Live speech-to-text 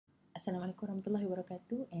Assalamualaikum warahmatullahi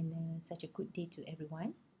wabarakatuh, and such a good day to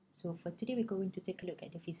everyone. So for today we're going to take a look at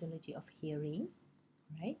the physiology of hearing,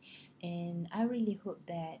 right? And I really hope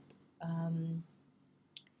that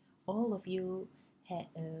all of you had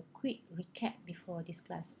a quick recap before this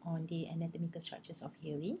class on the anatomical structures of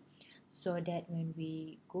hearing, so that when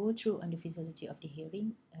we go through on the physiology of the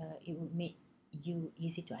hearing, it will make you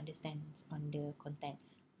easy to understand on the content,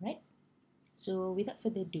 right? So without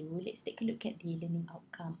further ado, let's take a look at the learning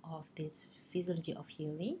outcome of this physiology of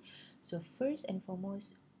hearing. So first and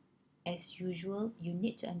foremost, as usual, you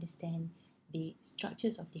need to understand the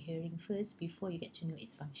structures of the hearing first before you get to know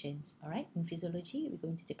its functions. Alright, in physiology, we're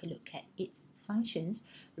going to take a look at its functions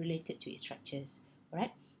related to its structures.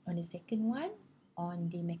 Alright, on the second one,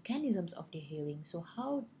 on the mechanisms of the hearing. So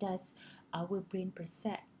how does our brain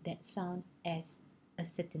perceive that sound as a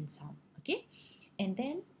certain sound? Okay, and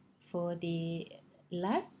then for the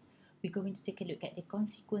last, we're going to take a look at the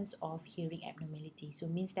consequence of hearing abnormality. So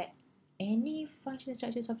it means that any functional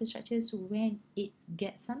structures of the structures, when it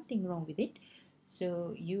gets something wrong with it,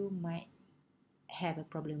 so you might have a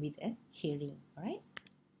problem with a hearing. All right,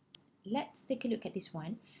 let's take a look at this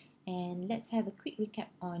one, and let's have a quick recap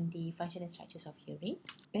on the functional structures of hearing.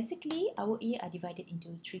 Basically, our ear are divided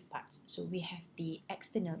into three parts. So we have the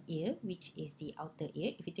external ear, which is the outer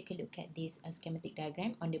ear. If you take a look at this schematic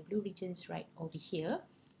diagram on the blue regions right over here,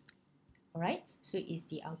 alright, so it's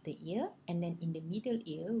the outer ear, and then in the middle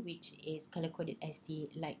ear, which is color coded as the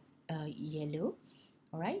light yellow,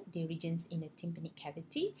 alright, the regions in the tympanic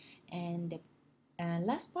cavity, and the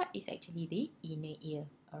last part is actually the inner ear.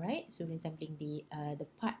 Alright, so resembling the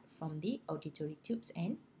part from the auditory tubes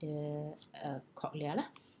and the cochlea lah.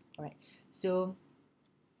 Alright, so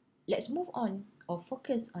let's move on or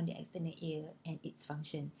focus on the external ear and its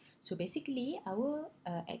function. So basically, our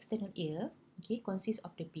external ear, okay, consists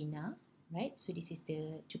of the pinna, right? So this is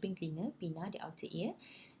the tubing cleaner, pinna, the outer ear,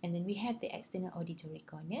 and then we have the external auditory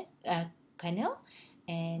canal,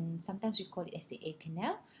 and sometimes we call it as the ear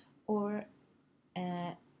canal, or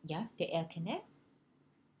the ear canal.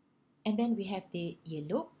 And then we have the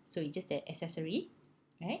earlobe, so it's just the accessory,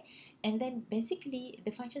 right? And then basically the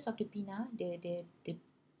functions of the pinna, the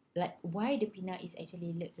like why the pinna is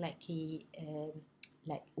actually look like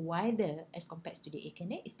like wider as compared to the ear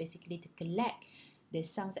canal is basically to collect the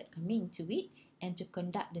sounds that coming to it and to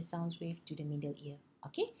conduct the sounds wave to the middle ear.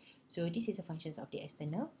 Okay, so this is the functions of the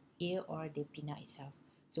external ear or the pinna itself.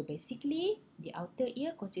 So basically, the outer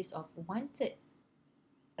ear consists of 1/3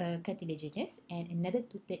 cartilaginous, and another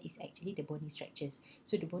 2/3 is actually the bony structures.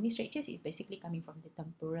 So the bony structures is basically coming from the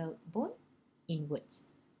temporal bone inwards.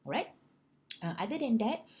 Alright. Other than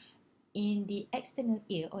that, in the external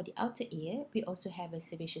ear or the outer ear, we also have a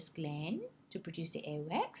sebaceous gland to produce the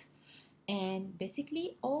airwax, and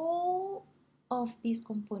basically all of these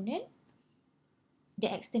components, the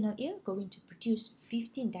external ear going to produce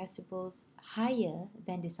 15 decibels higher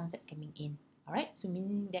than the sounds that coming in. Alright, so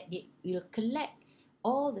meaning that it will collect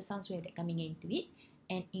all the sounds wave that coming into it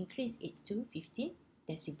and increase it to 15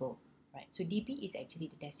 decibel. Right, so dB is actually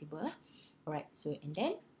the decibel lah. Alright, so and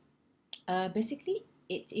then basically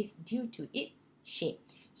it is due to its shape.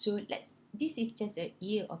 So this is just the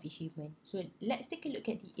ear of a human. So let's take a look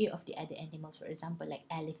at the ear of the other animals, for example, like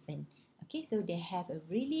elephant. Okay, so they have a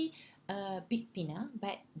really big pinna,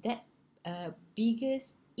 but that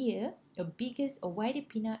biggest ear, or biggest or wider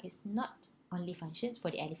pinna is not only functions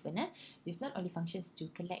for the elephant. It's not only functions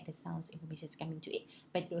to collect the sounds information coming to it,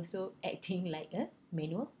 but it also acting like a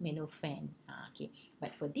manual fan. Okay,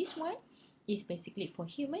 but for this one, is basically for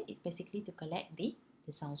human, it's basically to collect the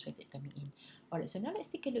sounds wave that coming in. Alright, so now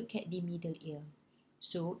let's take a look at the middle ear.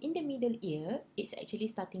 So in the middle ear, it's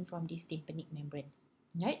actually starting from this tympanic membrane,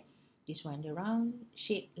 right? This one, the round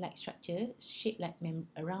shape like structure,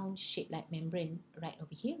 round shape like membrane right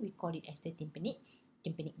over here, we call it as the tympanic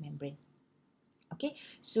membrane. Okay,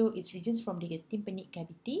 so it's regions from the tympanic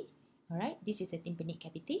cavity. Alright, this is a tympanic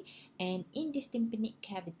cavity, and in this tympanic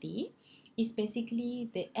cavity is basically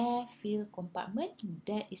the air-filled compartment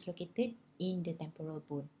that is located in the temporal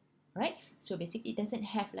bone. Right, so basically it doesn't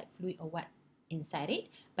have like fluid or what inside it,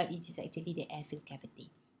 but it is actually the air-filled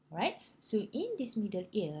cavity. Alright, so in this middle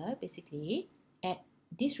ear, basically at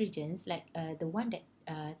these regions, like the one that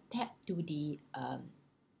tap to the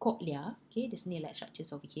cochlea, okay, the snail-like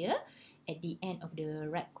structures over here, at the end of the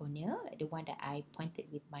right cornea, like the one that I pointed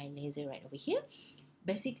with my laser right over here,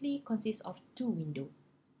 basically consists of two windows.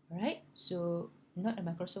 Right, so not a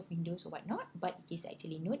Microsoft Windows or whatnot, but it is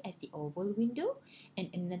actually known as the oval window,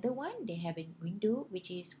 and another one, they have a window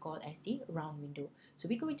which is called as the round window.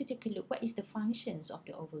 So we're going to take a look what is the functions of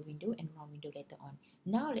the oval window and round window later on.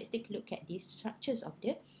 Now let's take a look at these structures of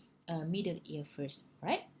the middle ear first,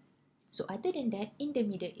 right? So other than that, in the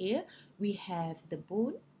middle ear, we have the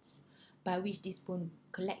bones, by which this bone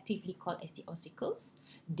collectively called as the ossicles.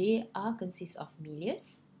 They are consist of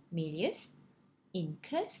malleus,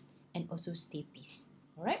 incus, and also stapes.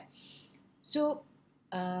 Alright. So,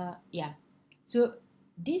 yeah. So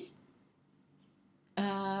these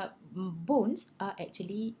bones are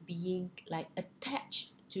actually being like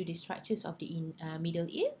attached to the structures of the middle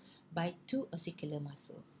ear by two ossicular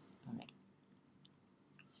muscles. Alright.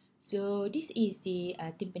 So this is the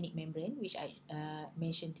tympanic membrane, which I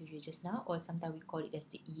mentioned to you just now, or sometimes we call it as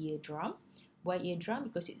the eardrum. Why eardrum?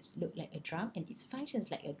 Because it looks like a drum and it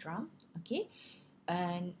functions like a drum. Okay,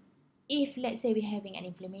 and if let's say we're having an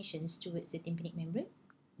inflammation towards the tympanic membrane,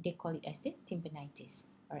 they call it as the tympanitis.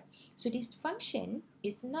 Alright. So this function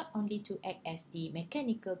is not only to act as the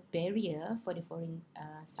mechanical barrier for the foreign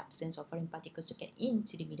substance or foreign particles to get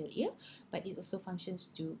into the middle ear, but it also functions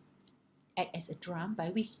to act as a drum by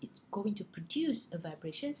which it's going to produce a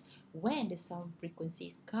vibrations when the sound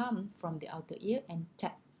frequencies come from the outer ear and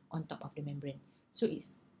tap on top of the membrane. So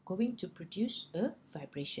it's going to produce a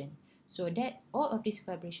vibration. So that all of these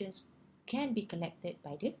vibrations can be collected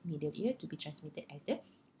by the middle ear to be transmitted as the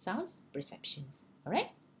sounds perceptions.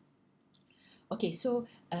 Alright? Okay, so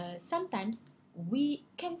sometimes we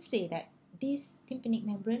can say that these tympanic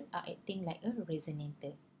membrane are acting like a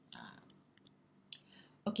resonator.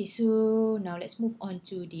 Okay, so now let's move on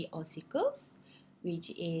to the ossicles,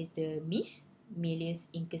 which is the malleus,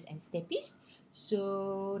 incus, and stapes.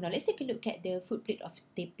 So now let's take a look at the footplate of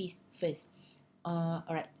stapes first.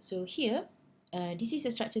 Alright, so here, this is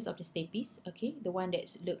the structures of the stapes. Okay, the one that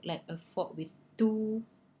look like a fork with two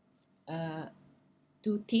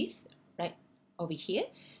teeth, right over here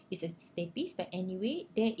is a stapes. But anyway,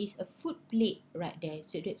 there is a footplate right there,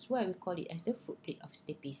 so that's why we call it as the footplate of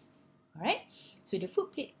stapes. Alright, so the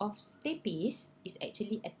footplate of stapes is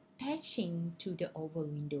actually attaching to the oval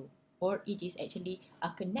window, or it is actually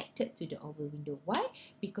connected to the oval window. Why?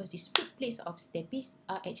 Because these footplates of stapes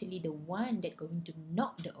are actually the one that going to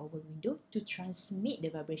knock the oval window to transmit the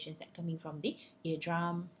vibrations that coming from the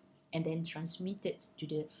eardrum and then transmitted to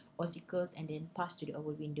the ossicles and then pass to the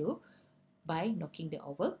oval window by knocking the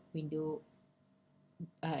oval window,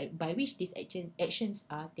 by which these actions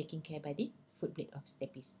are taken care by the footplate of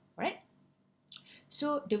stapes. Alright.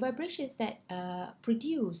 So the vibrations that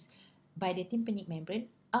produced by the tympanic membrane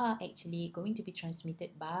are actually going to be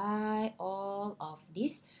transmitted by all of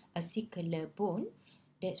this ossicular bone.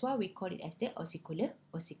 That's why we call it as the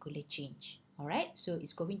ossicular change. Alright, so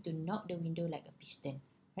it's going to knock the window like a piston.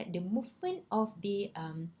 Right, the movement of the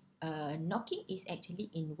knocking is actually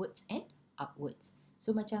inwards and upwards.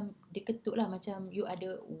 So macam dia ketuk lah, macam you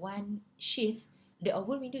ada one sheath. The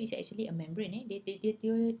oval window is actually a membrane.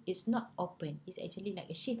 It's not open. It's actually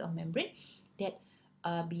like a sheath of membrane that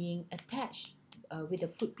are being attached with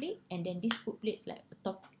a footplate, and then these footplates like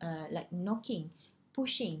knocking,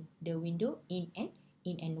 pushing the window in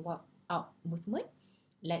and out movement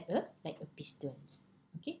like a pistons.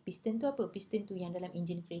 Okay, piston tu apa? Piston tu yang dalam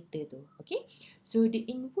engine kereta tu. Okay, so the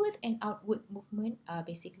inward and outward movement are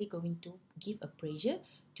basically going to give a pressure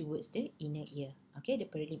towards the inner ear. Okay, the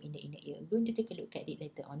perineum in the inner ear. We're going to take a look at it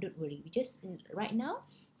later on. Don't worry. We just right now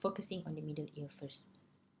focusing on the middle ear first.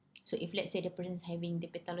 So if let's say the person is having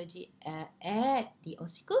the pathology at the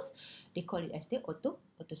ossicles, they call it as the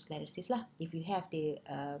otosclerosis lah. If you have the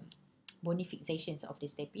bony fixations of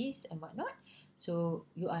the stapes and whatnot, so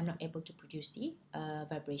you are not able to produce the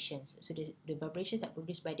vibrations. So the vibrations that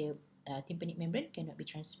produced by the tympanic membrane cannot be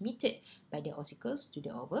transmitted by the ossicles to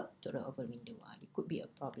the oval window. It could be a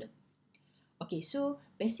problem. Okay, so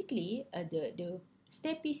basically the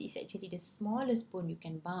stapes is actually the smallest bone you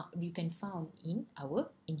can found in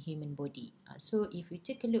human body. So if you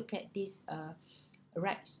take a look at this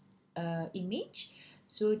right image,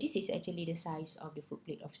 so this is actually the size of the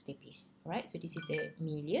footplate of stapes. Right, so this is the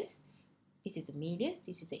malleus. This is the malleus,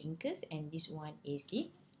 this is the incus, and this one is the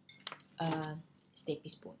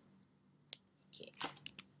stapes bone. Okay.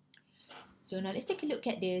 So now let's take a look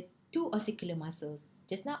at the two ossicular muscles.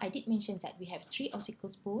 Just now I did mention that we have three ossicle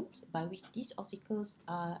bones by which these ossicles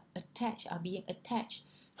are being attached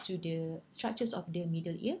to the structures of the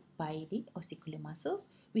middle ear by the ossicular muscles.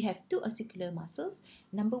 We have two ossicular muscles.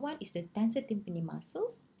 Number one is the tensor tympani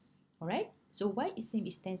muscles. Alright, so why its name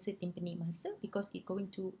is tensor tympanic muscle? Because it's going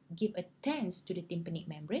to give a tense to the tympanic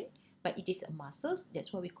membrane, but it is a muscle.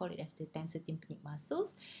 That's why we call it as the tensor tympanic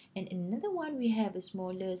muscles. And another one, we have the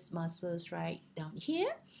smallest muscles right down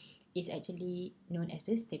here. Is actually known as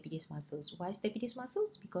the stapedius muscles. Why stapedius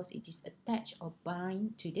muscles? Because it is attached or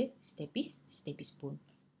bind to the stapes bone.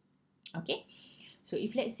 Okay, So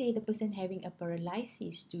if let's say the person having a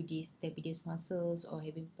paralysis to these trapezius muscles or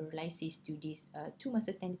having paralysis to these two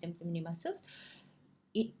muscles, tendon and tendon muscles,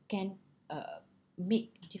 it can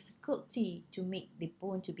make difficulty to make the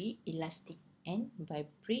bone to be elastic and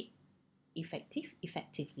vibrate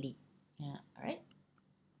effectively. Alright.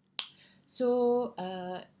 So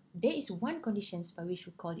there is one condition by which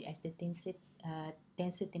we call it as the tensor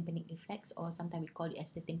tympanic reflex, or sometimes we call it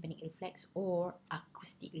as the tympanic reflex or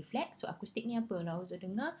acoustic reflex. So acoustic ni apa? Kalau saya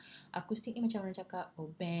dengar acoustic ni macam orang cakap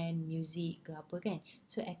oh band, music ke apa kan.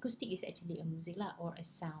 So acoustic is actually a music lah or a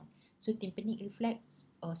sound. So tympanic reflex,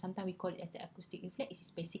 or sometimes we call it as the acoustic reflex, is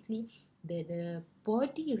basically the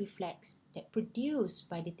body reflex that produced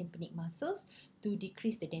by the tympanic muscles to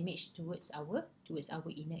decrease the damage towards our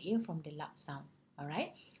inner ear from the loud sound.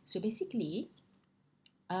 Alright. So basically,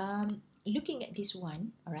 looking at this one,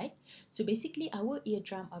 alright. So basically, our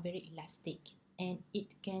eardrum are very elastic and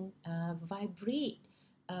it can vibrate.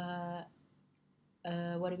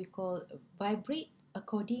 What do we call vibrate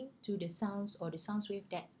according to the sounds or the sound wave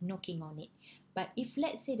that knocking on it. But if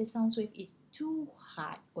let's say the sound wave is too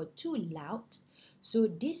hard or too loud, so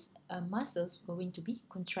these muscles going to be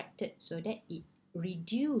contracted so that it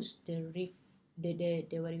reduce the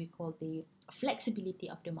what do we call the flexibility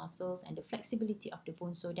of the muscles and the flexibility of the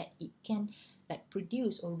bone, so that it can like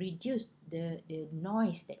produce or reduce the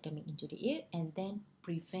noise that coming into the ear and then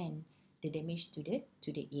prevent the damage to the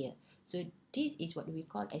ear. So this is what we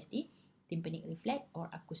call as the tympanic reflex or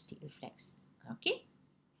acoustic reflex. Okay.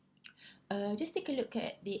 Just take a look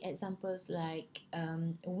at the examples like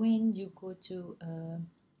when you go to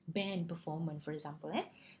band performance, for example.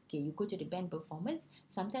 Okay, you go to the band performance,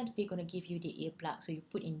 sometimes they're going to give you the earplug, so you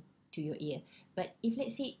put into your ear. But if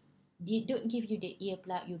let's say they don't give you the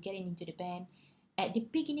earplug, you're getting into the band, at the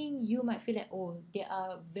beginning you might feel like, oh, there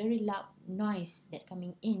are very loud noise that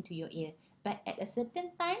coming into your ear. But at a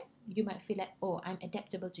certain time, you might feel like, oh, I'm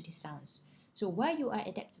adaptable to the sounds. So why you are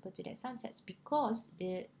adaptable to that sounds? That's because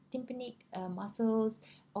the tympanic muscles,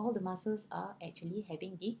 all the muscles are actually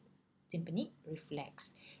having the tympanic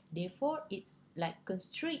reflex. Therefore, it's like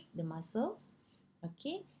constrict the muscles,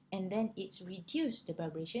 okay, and then it's reduce the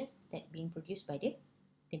vibrations that being produced by the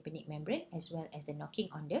tympanic membrane, as well as the knocking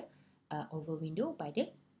on the oval window by the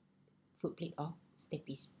footplate or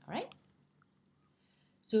stapes. All right.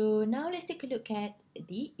 So now let's take a look at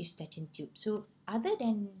the eustachian tube. So other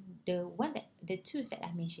than the two that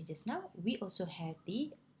I mentioned just now, we also have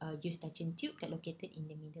the eustachian tube that located in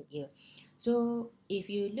the middle ear. So if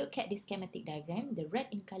you look at the schematic diagram, the red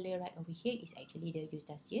in color right over here is actually the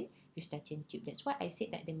eustachian tube. That's why I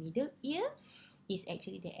said that the middle ear is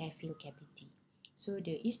actually the airfield cavity. So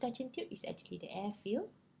the eustachian tube is actually the airfield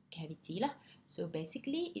cavity lah. So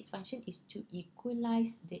basically its function is to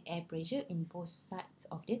equalize the air pressure in both sides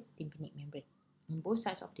of the tympanic membrane.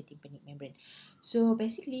 So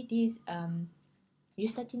basically this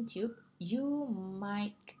eustachian tube, you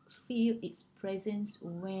might feel its presence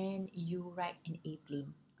when you ride an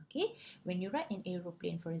airplane. Okay, when you ride an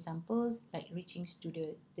aeroplane, for example, like reaching to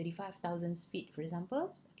the 35,000 feet, for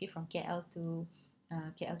example, okay, from KL to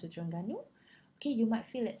Terengganu, okay, you might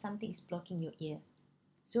feel that something is blocking your ear.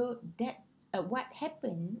 So that what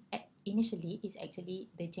happened initially is actually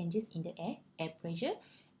the changes in the air pressure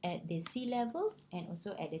at the sea levels and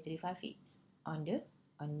also at the 35 feet on the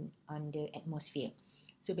atmosphere.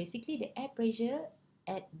 So basically the air pressure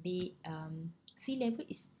at the sea level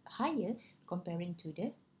is higher comparing to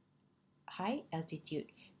the high altitude.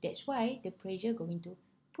 That's why the pressure going to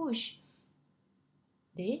push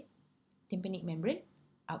the tympanic membrane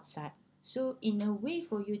outside. So in a way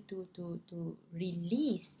for you to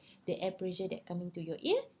release the air pressure that coming to your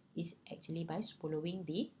ear is actually by swallowing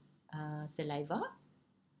the saliva,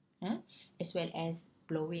 as well as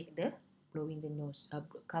blowing the nose.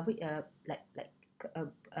 Cover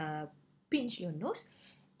pinch your nose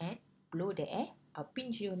and blow the air.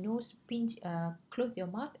 Pinch your nose, close your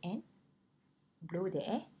mouth and blow the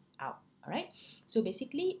air out. Alright. So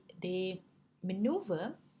basically the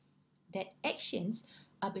maneuver, that actions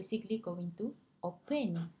are basically going to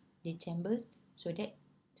open the chambers so that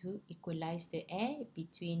to equalize the air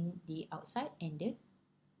between the outside and the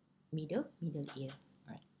middle ear.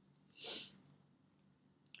 Alright.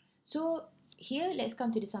 So here let's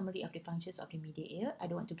come to the summary of the functions of the middle ear. I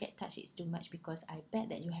don't want to get touched it too much because I bet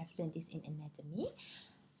that you have learned this in anatomy.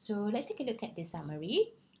 So let's take a look at the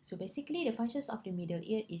summary. So basically the functions of the middle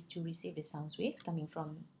ear is to receive the sound wave coming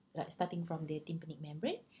from starting from the tympanic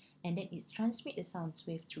membrane, and then it transmit the sound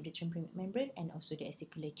wave through the tympanic membrane and also the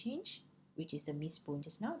acicular change, which is the mid bone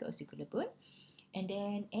just now, the acicular bone. And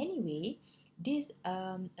then anyway, this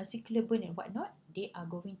circular burn and whatnot, they are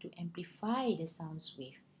going to amplify the sound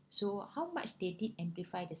wave. So how much they did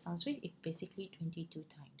amplify the sound wave? It basically 22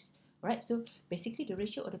 times. Right, so basically the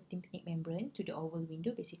ratio of the tympanic membrane to the oval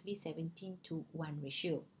window basically 17:1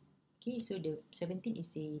 ratio. Okay, so the 17 is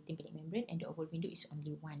the tympanic membrane and the oval window is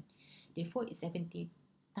only 1. Therefore, it's 70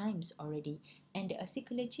 times already. And the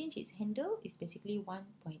acicular change its handle is basically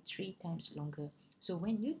 1.3 times longer. So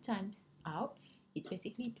when you times out, it's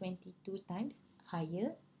basically 22 times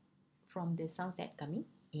higher from the sound set coming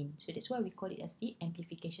in. So that's why we call it as the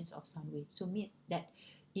amplifications of sound wave. So means that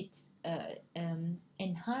it's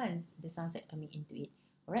enhance the sound set coming into it.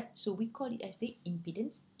 Alright, so we call it as the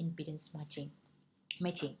impedance matching.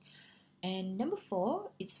 And number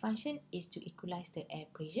 4, its function is to equalize the air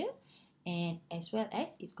pressure, and as well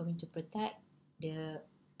as it's going to protect uh,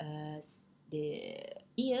 the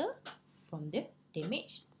ear from the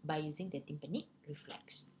damage by using the tympanic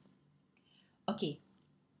reflex. Okay,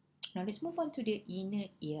 now let's move on to the inner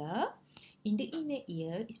ear. In the inner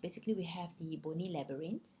ear, is basically we have the bony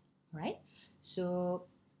labyrinth, right? So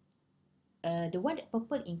the one that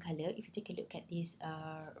purple in color, if you take a look at this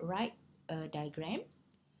right diagram,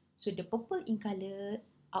 so the purple in color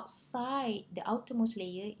outside the outermost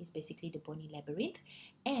layer is basically the bony labyrinth,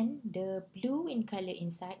 and the blue in color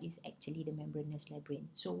inside is actually the membranous labyrinth.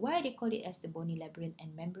 So why they call it as the bony labyrinth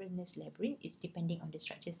and membranous labyrinth is depending on the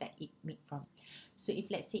structures that it made from. So if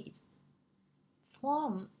let's say it's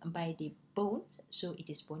formed by the bone, so it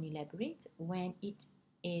is bony labyrinth. When it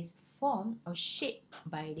is formed or shaped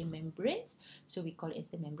by the membranes, so we call it as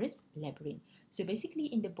the membranes labyrinth. So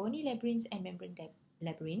basically in the bony labyrinths and membrane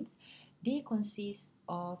labyrinths, they consist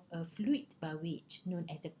of a fluid bowage known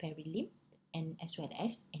as the perilymph and as well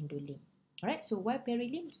as endolymph. Alright, so why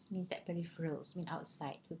perilimbs means that peripherals mean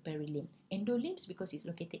outside, so perilymph. Endolymphs because it's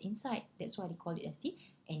located inside, that's why they call it as the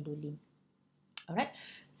endolymph. Alright,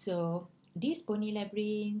 so this bony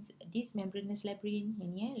labyrinth, this membranous labyrinth,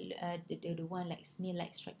 the one like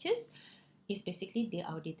snail-like structures, is basically the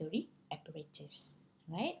auditory apparatus,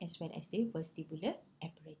 right, as well as the vestibular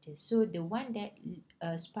apparatus. So the one that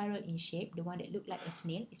spiral in shape, the one that look like a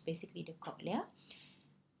snail, is basically the cochlea,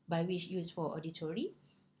 by which used for auditory.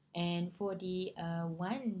 And for the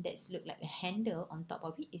one that's look like a handle on top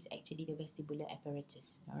of it is actually the vestibular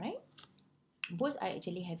apparatus. Alright, both are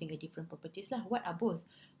actually having a different properties lah. What are both?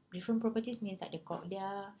 Different properties means that the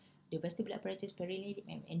cochlea, the vestibular apparatus, perilymph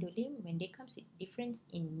and endolymph, when they comes with difference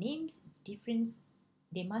in names,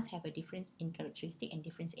 they must have a difference in characteristic and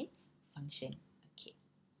difference in function. Okay.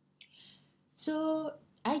 So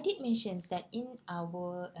I did mention that in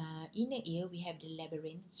our inner ear we have the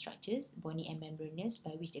labyrinth structures, bony and membranous,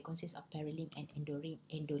 by which they consist of perilymph and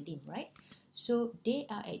endolymph, right? So they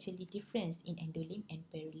are actually different in endolymph and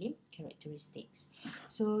perilymph characteristics.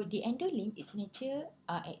 So the endolymph, its nature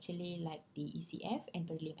are actually like the ECF and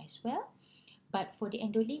perilymph as well. But for the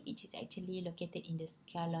endolymph, it is actually located in the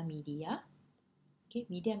scala media. Okay,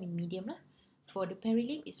 media means medium lah. For the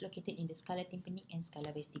perilymph, it's located in the scala tympani and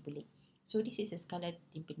scala vestibulate. So this is a scala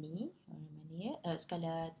tympani,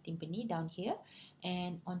 scala tympani down here,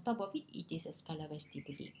 and on top of it, it is a scala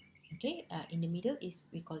vestibulate. Okay, in the middle is,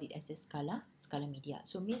 we call it as the scala media.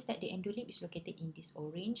 So means that the endolymph is located in this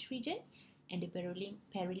orange region, and the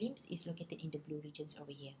perilymph is located in the blue regions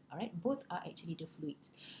over here. Alright, both are actually the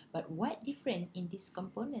fluids. But what different in these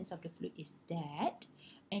components of the fluid is that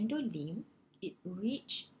endolymph, it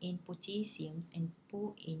rich in potassium and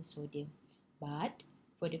poor in sodium. But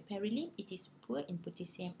for the perilymph, it is poor in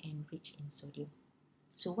potassium and rich in sodium.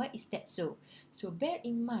 So why is that so? So bear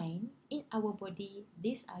in mind, in our body,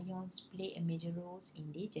 these ions play a major role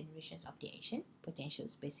in the generations of the action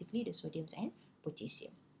potentials, basically the sodiums and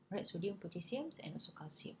potassium. Right, sodium, potassium, and also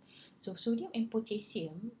calcium. So sodium and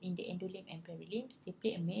potassium in the endolymph and perilymph, they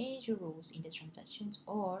play a major role in the transactions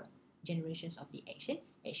or generations of the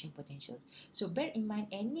action potentials. So bear in mind,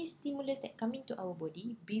 any stimulus that come into our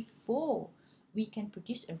body, before we can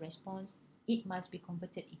produce a response, it must be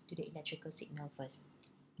converted into the electrical signal first.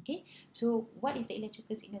 Okay, so what is the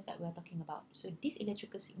electrical signals that we are talking about? So these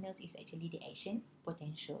electrical signals is actually the action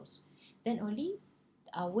potentials. Then only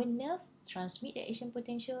our nerve transmit the action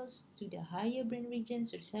potentials to the higher brain regions,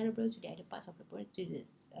 to the cerebral, to the other parts of the brain, to the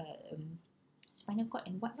spinal cord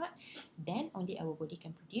and whatnot. Then only our body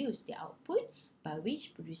can produce the output, by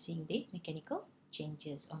which producing the mechanical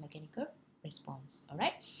changes or mechanical response.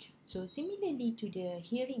 Alright, so similarly to the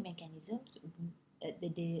hearing mechanisms,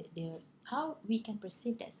 the how we can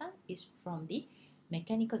perceive that sound is from the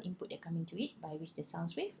mechanical input that come into it, by which the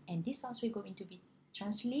sound wave, and this sound wave going to be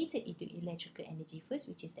translated into electrical energy first,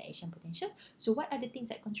 which is the action potential. So what are the things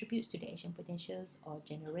that contributes to the action potentials or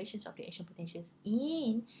generations of the action potentials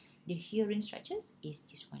in the hearing structures is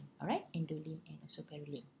this one, all right, endolimb and also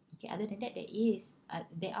perilimb. Okay, other than that,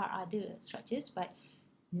 there are other structures, but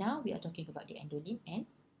now we are talking about the endolimb and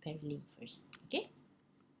perilimb first. Okay,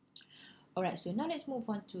 all right, so now let's move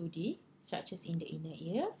on to the structures in the inner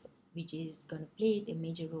ear, which is going to play the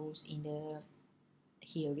major roles in the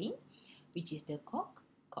hearing, which is the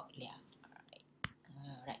cochlea.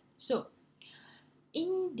 Alright. So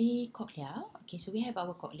in the cochlea, okay, so we have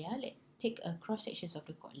our cochlea. Let's take a cross sections of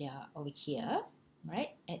the cochlea over here.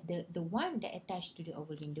 Right, at the one that attached to the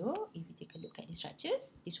oval window. If you take a look at the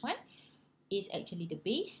structures, this one is actually the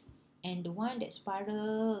base, and the one that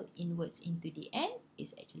spiral inwards into the end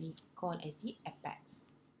is actually called as the apex.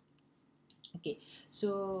 Okay,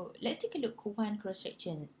 so let's take a look one cross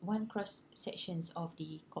sections of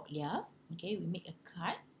the cochlea. Okay, we make a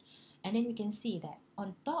cut, and then we can see that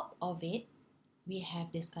on top of it we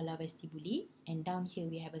have the scala vestibuli, and down here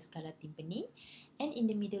we have a scala tympani, and in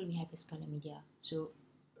the middle we have a scala media. So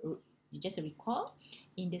just recall,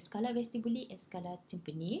 in the scala vestibuli and scala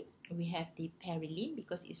tympani we have the perilimb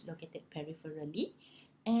because it's located peripherally,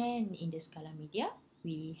 and in the scala media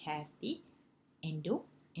we have the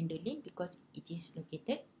endolimb because it is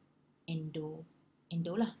located endo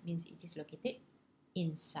lah means it is located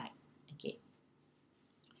inside. Okay,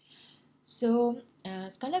 so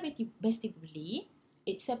scala vestibuli,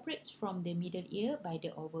 it separates from the middle ear by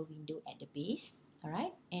the oval window at the base,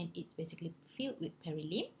 alright, and it's basically filled with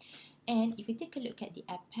perilimb. And if you take a look at the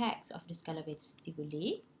apex of the scala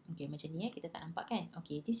vestibuli, okay, macam ni kita tak nampak kan?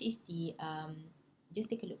 Okay, this is the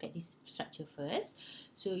just take a look at this structure first.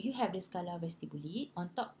 So you have the scala vestibuli.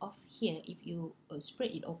 On top of here, if you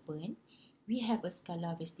spread it open, we have a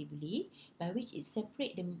scala vestibuli by which it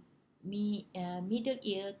separates the middle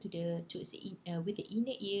ear with the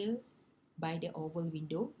inner ear by the oval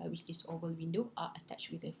window, by which this oval window are attached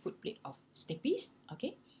with a footplate of stapes.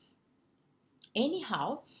 Okay.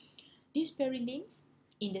 Anyhow, these perilimbs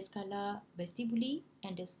in the scala vestibuli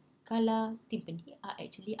and the scala tympani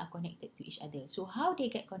are connected to each other. So how they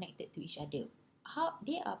get connected to each other? How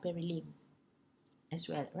they are perilimb as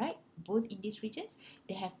well, right? Both in these regions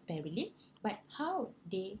they have perilimb, but how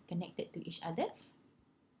they connected to each other?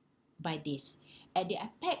 By this. At the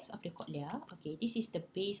apex of the cochlea, okay, this is the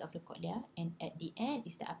base of the cochlea, and at the end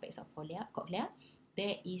is the apex of cochlea.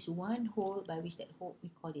 There is one hole by which that hole we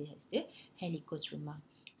call it as the helicotrema.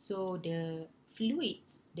 So the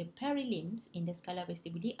fluids, the perilimbs in the scala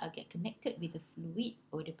vestibuli are get connected with the fluid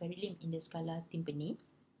or the perilimb in the scala tympani,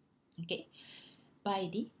 okay, by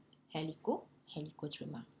the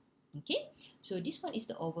helicotrema. Okay, so this one is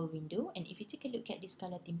the oval window, and if you take a look at the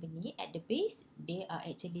scala tympani, at the base they are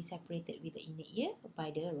actually separated with the inner ear by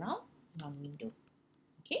the round window.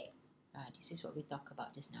 Okay, this is what we talked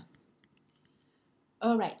about just now.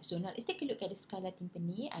 Alright, so now let's take a look at the scala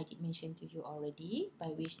tympani. I did mention to you already,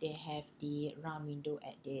 by which they have the round window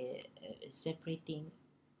at the separating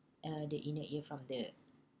the inner ear from the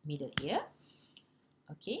middle ear.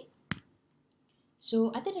 Okay, so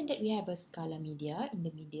other than that, we have a scala media in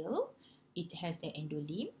the middle. It has the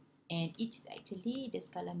endolimb, and it's actually the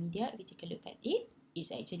scala media. If you take a look at it, it's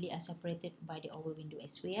actually separated by the oval window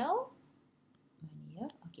as well.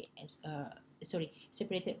 Okay,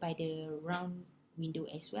 separated by the round window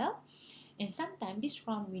as well. And sometimes this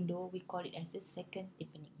round window we call it as the second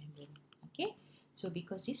tympanic membrane. Okay, so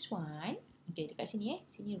because this one, okay, dekat sini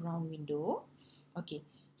sini round window. Okay,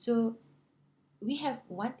 so we have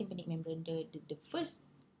one tympanic membrane, the first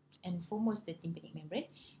and foremost the tympanic membrane,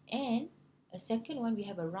 and a second one we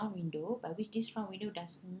have a round window by which this round window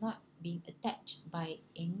does not being attached by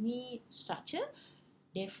any structure.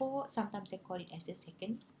 Therefore, sometimes they call it as the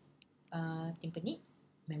second tympanic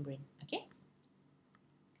membrane. Okay.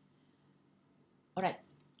 Alright.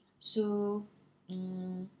 So,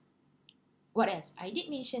 what else? I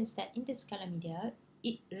did mention that in the scala media,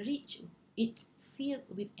 it filled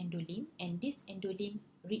with endolimb, and this endolimb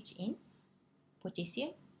rich in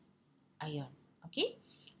potassium ion. Okay,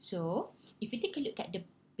 so if you take a look at the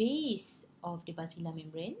base of the basilar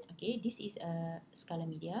membrane, okay, this is a scala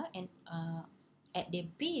media, and at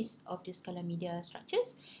the base of the scala media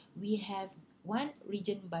structures, we have one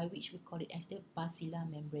region by which we call it as the basilar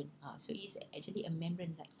membrane. So it's actually a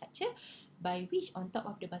membrane-like structure by which on top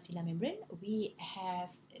of the basilar membrane we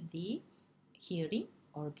have the hearing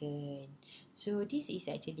organ. So this is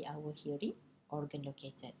actually our hearing organ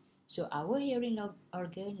located. So our hearing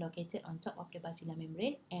organ located on top of the basilar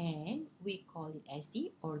membrane, and we call it as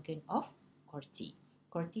the organ of Corti.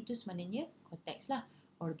 Corti tu sebenarnya cortex lah.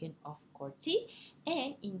 organ of Corti,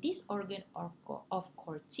 and in this organ of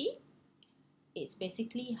Corti, it's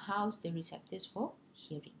basically house the receptors for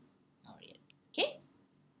hearing. Alright, okay.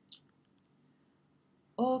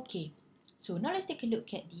 Okay, so now let's take a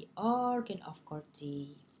look at the organ of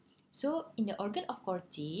Corti. So in the organ of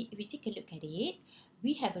Corti, if we take a look at it,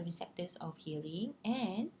 we have a receptors of hearing,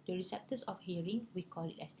 and the receptors of hearing we call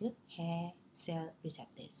it as the hair cell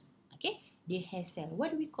receptors. Okay, the hair cell.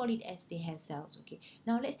 What do we call it as the hair cells? Okay,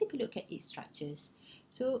 now let's take a look at its structures.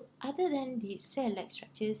 So other than the cell-like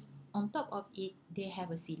structures, on top of it, they have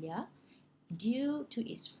a cilia. Due to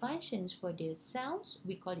its functions for the sounds,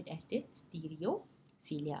 we call it as the stereo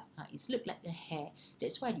cilia. It's look like the hair.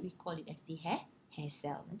 That's why we call it as the hair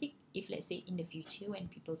cell. Nanti, if let's say in the future when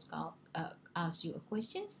people ask you a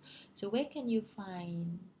questions, so where can you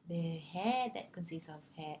find the hair that consists of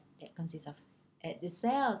the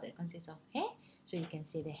cells that consists of hair? So you can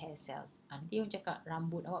say the hair cells. Nanti orang cakap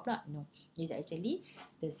rambut awak pula. No, it's actually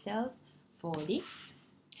the cells for the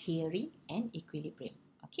hearing and equilibrium.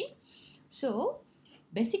 Okay, so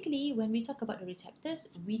basically when we talk about the receptors,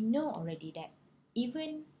 we know already that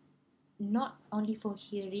even not only for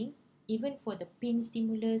hearing, even for the pain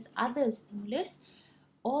stimulus, other stimulus,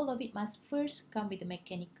 all of it must first come with the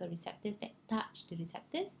mechanical receptors that touch the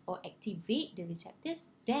receptors or activate the receptors.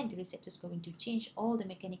 Then the receptors going to change all the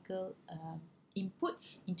mechanical input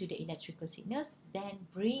into the electrical signals, then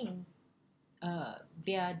bring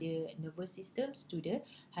via the nervous systems to the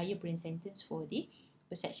higher brain centers for the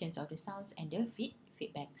perceptions of the sounds and the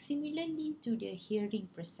feedback. Similarly to the hearing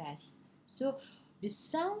process. So the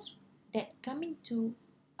sounds that coming to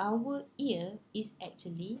our ear is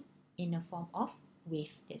actually in a form of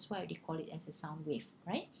wave. That's why they call it as a sound wave,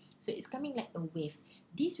 right? So it's coming like a wave.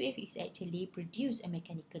 This wave is actually produce a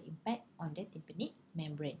mechanical impact on the tympanic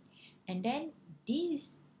membrane. And then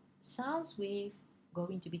this sound wave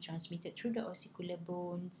going to be transmitted through the ossicular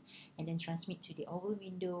bones and then transmit to the oval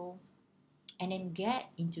window and then get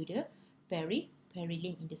into the perilim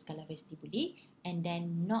in the scala vestibuli and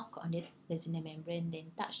then knock on the resonant membrane, then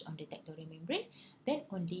touch on the tectorial membrane, then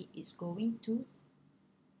only it's going to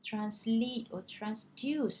translate or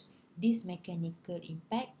transduce this mechanical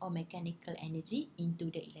impact or mechanical energy into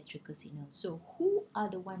the electrical signal. So who are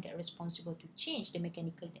the one that are responsible to change the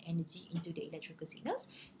mechanical energy into the electrical signals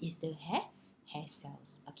is the hair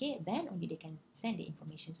cells. Okay, then only they can send the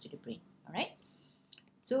information to the brain. Alright,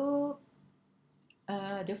 so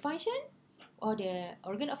the function or the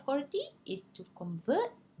organ of Corti is to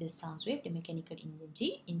convert the sound wave, the mechanical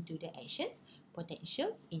energy, into the actions,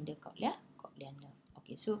 potentials in the cochlear nerve.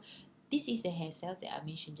 Okay, so this is the hair cells that I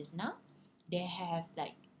mentioned just now. They have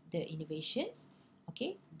like the innervations.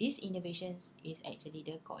 Okay, these innervations is actually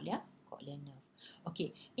the cochlear nerve.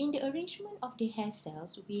 Okay, in the arrangement of the hair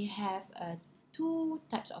cells, we have two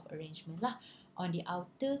types of arrangement lah. On the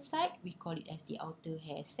outer side, we call it as the outer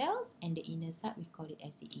hair cells, and the inner side, we call it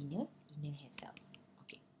as the inner hair cells.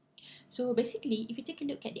 Okay, so basically, if you take a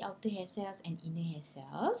look at the outer hair cells and inner hair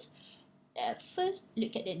cells, first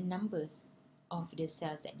look at the numbers of the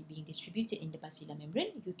cells that are being distributed in the basilar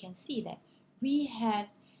membrane. You can see that we have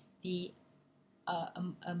the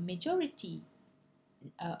a majority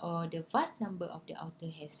or the vast number of the outer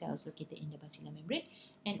hair cells located in the basilar membrane,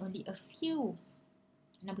 and only a few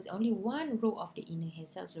numbers, only one row of the inner hair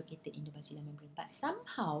cells located in the basilar membrane. But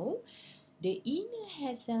somehow, the inner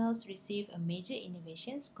hair cells receive a major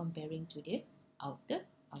innervations comparing to the outer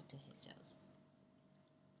hair cells.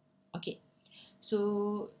 Okay,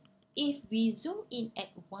 so if we zoom in at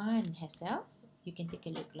one hair cells, you can take a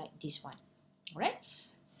look like this one. Alright,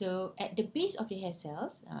 so at the base of the hair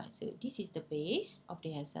cells, so this is the base of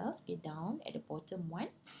the hair cells. Okay, down at the bottom one,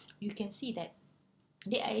 you can see that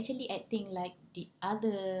they are actually acting like the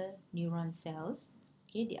other neuron cells.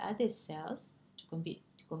 Okay, the other cells to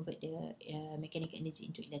convert the mechanical energy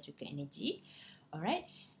into electrical energy. Alright,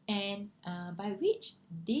 and by which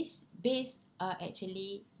this base are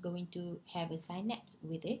actually going to have a synapse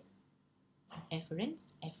with a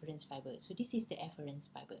afferents fiber. So this is the afferents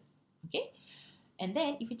fiber. Okay, and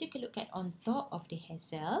then if you take a look at on top of the hair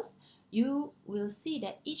cells, you will see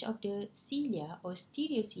that each of the cilia or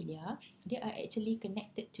stereocilia, they are actually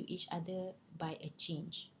connected to each other by a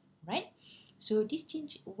change, right? So this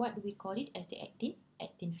change, what we call it as the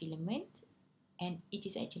actin filament, and it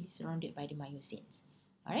is actually surrounded by the myosins.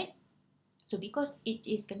 Alright, so because it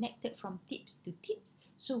is connected from tips to tips,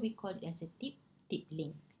 so we call it as a tip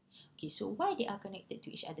link. Okay, so why they are connected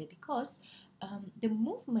to each other? Because the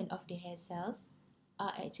movement of the hair cells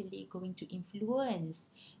are actually going to influence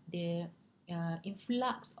the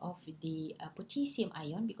influx of the potassium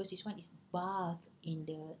ion, because this one is bathed in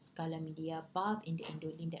the scala media, both in the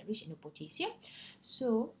endolim that rich in the potassium.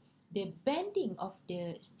 So the bending of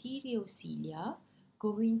the stereocilia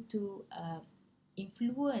going to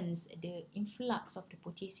influence the influx of the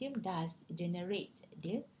potassium, thus generates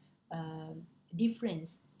the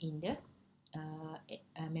difference in the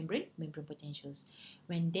membrane potentials.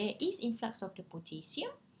 When there is influx of the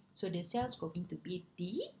potassium, so the cells going to be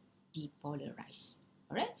depolarized.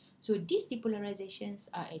 Alright, so these depolarizations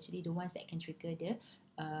are actually the ones that can trigger the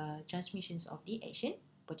transmissions of the action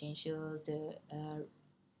potentials, the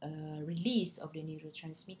release of the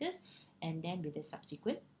neurotransmitters, and then with the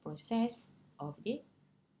subsequent process of the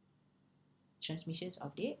transmissions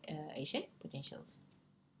of the action potentials.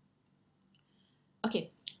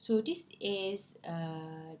 Okay, so this is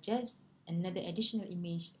just another additional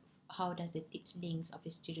image. How does the tips links of the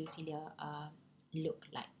stereocilia look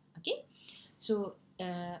like? Okay, so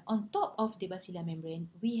on top of the basilar membrane,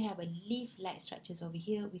 we have a leaf-like structures over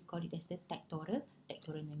here. We call it as the tectoral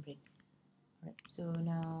membrane. Alright, so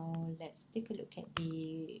now let's take a look at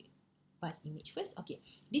the past image first. Okay,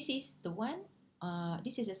 this is the one.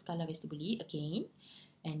 This is a scala vestibuli again,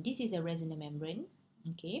 and this is a resonant membrane.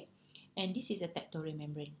 Okay, and this is a tectoral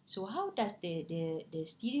membrane. So how does the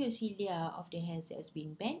stereocilia of the hair cells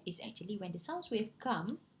being bent is actually when the sound wave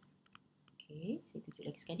come. Okay, saya tunjuk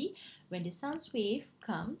lagi sekali. When the sound wave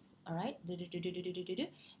comes, alright,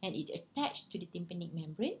 and it attached to the tympanic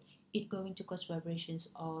membrane, it going to cause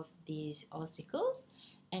vibrations of these ossicles,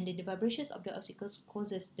 and the vibrations of the ossicles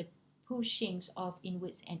causes the pushings of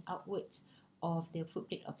inwards and outwards of the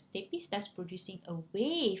footplate of stapes, thus producing a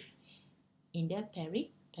wave in the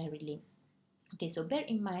perilimb. Okay, so bear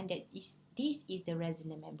in mind that this is the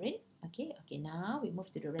resonant membrane. Okay, now we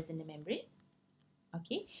move to the resonant membrane.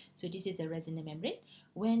 Okay, so this is the resonant membrane.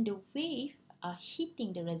 When the wave are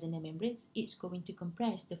hitting the resonant membranes, it's going to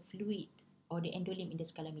compress the fluid or the endolim in the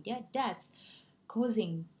scala media, thus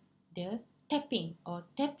causing the tapping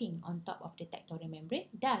on top of the tectoral membrane.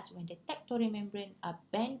 Thus, when the tectoral membrane are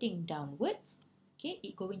bending downwards, okay,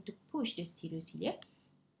 it's going to push the stereocilia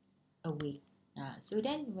away. So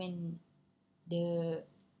then when the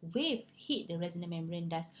wave hit the resonant membrane,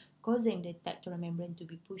 thus causing the tectoral membrane to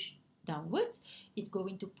be pushed downwards, it's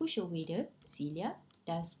going to push away the cilia,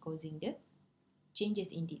 thus causing the changes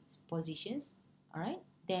in its positions. Alright,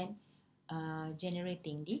 then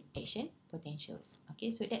generating the action potentials. Okay,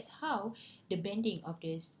 so that's how the bending of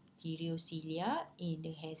the stereocilia in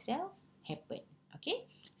the hair cells happen. Okay,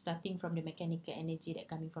 starting from the mechanical energy that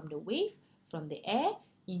coming from the wave, from the air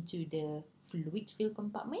into the fluid filled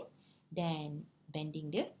compartment, then bending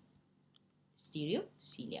the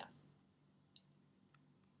stereocilia.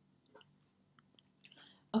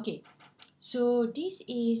 Okay, so this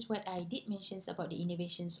is what I did mention about the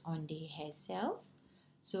innervations on the hair cells.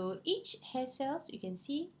 So each hair cells, you can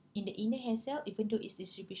see in the inner hair cell, even though its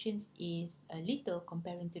distribution is little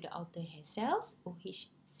comparing to the outer hair cells,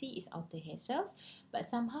 OHC is outer hair cells, but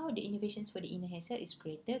somehow the innervations for the inner hair cell is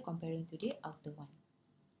greater comparing to the outer one.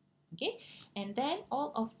 Okay, and then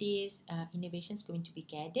all of these innervations going to be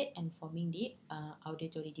gathered and forming the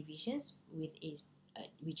auditory divisions with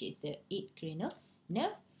which is the 8th cranial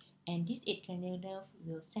nerve, and this 8th cranial nerve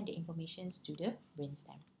will send the informations to the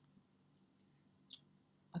brainstem.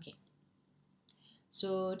 Okay,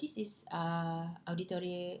 so this is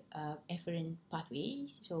auditory efferent pathway.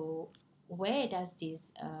 So where does this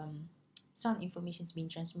sound information being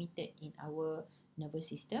transmitted in our nervous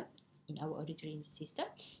system, in our auditory system?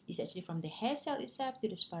 This is actually from the hair cell itself to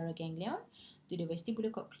the spiral ganglion, to the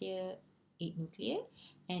vestibulocochlear 8 nuclei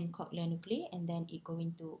and cochlear nuclei, and then it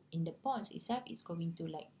going to, in the pons itself, it's going to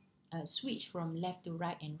like switch from left to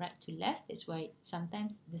right and right to left. That's why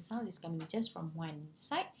sometimes the sound is coming just from one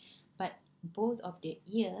side, but both of the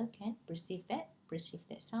ear can perceive that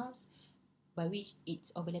sounds, by which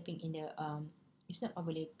it's overlapping in the it's not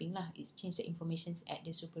overlapping lah, it's changed the informations at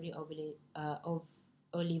the superior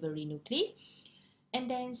olivary nuclei, and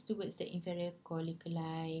then towards the inferior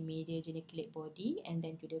colliculi, medial geniculate body, and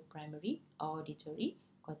then to the primary auditory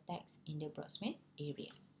cortex in the Broadsman area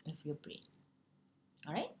of your brain.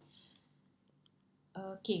 Alright.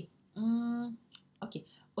 Okay. Okay.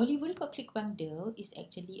 Olivary-cochlear bundle is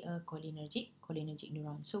actually a cholinergic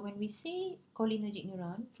neuron. So when we say cholinergic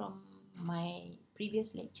neuron, from my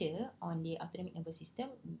previous lecture on the autonomic nervous system,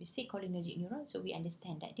 we say cholinergic neuron, so we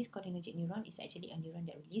understand that this cholinergic neuron is actually a neuron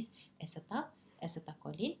that releases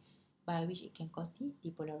acetylcholine, by which it can cause the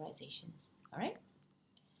depolarizations. Alright.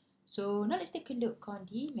 So now let's take a look on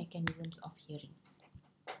the mechanisms of hearing.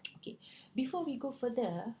 Okay, before we go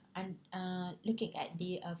further and looking at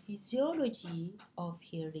the physiology of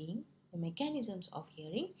hearing, the mechanisms of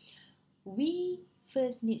hearing, we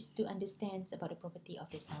first needs to understand about the property of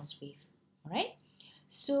the sound wave. Alright?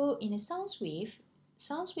 So in a sound wave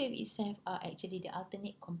itself are actually the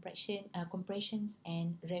alternate compressions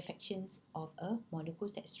and rarefactions of a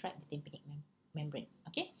molecules that strike the tympanic membrane.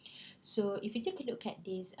 Okay, so if you take a look at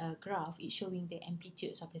this graph, it's showing the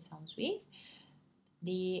amplitudes of the sound wave.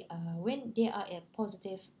 When they are at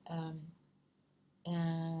positive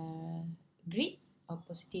grid or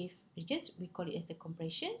positive regions, we call it as the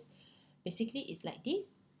compressions. Basically, it's like this,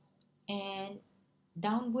 and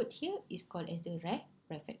downward here is called as the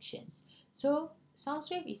rarefactions. So sound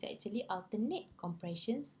wave is actually alternate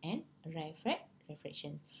compressions and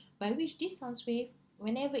rarefactions, by which this sound wave,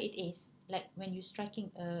 whenever it is, like when you're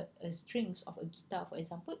striking a strings of a guitar, for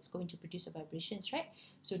example, it's going to produce a vibrations, right?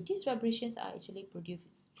 So these vibrations are actually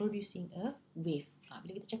producing a wave.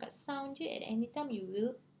 Bila kita cakap sound je, at any time you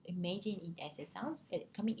will imagine it as a sound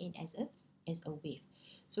coming in as a wave.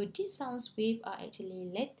 So these sound wave are actually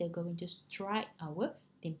later going to strike our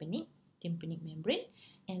tympanic membrane,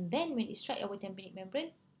 and then when it strike our tympanic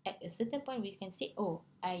membrane, at a certain point we can say, oh,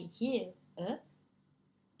 I hear a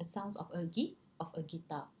sounds of a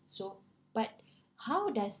guitar. So, but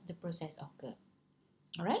how does the process occur?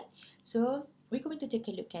 Alright, so we're going to take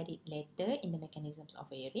a look at it later in the mechanisms of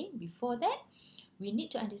hearing. Before that, we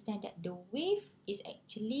need to understand that the wave is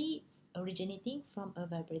actually originating from a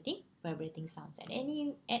vibrating sounds at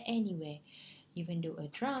anywhere, even though a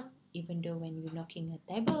drum, even though when you're knocking a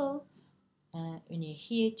table, when you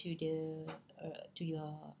hear to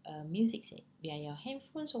your music via your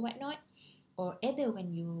handphones or whatnot, or either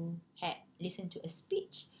when you had listen to a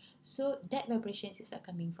speech, so that vibration is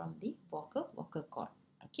coming from the vocal cord.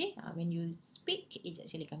 Okay, when you speak, it's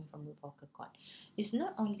actually coming from the vocal cord. It's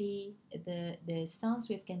not only the sound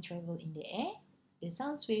wave can travel in the air, the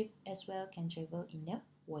sound wave as well can travel in the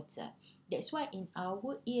water. That's why in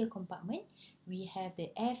our ear compartment, we have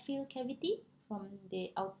the air field cavity from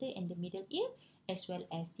the outer and the middle ear, as well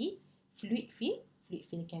as the fluid field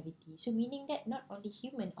cavity. So meaning that not only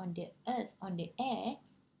human on the earth, on the air,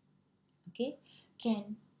 okay,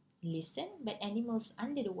 can listen, but animals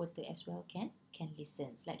under the water as well can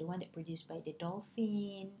listen, like the one that produced by the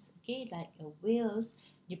dolphins, okay, like whales,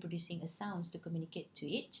 they're producing a sounds to communicate to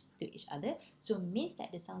each other. So means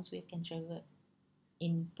that the sound wave can travel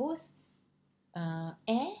in both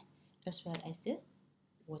air as well as the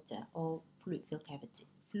water or fluid field cavity.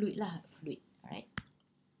 Fluid. Alright.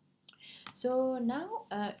 So now,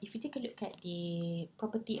 if you take a look at the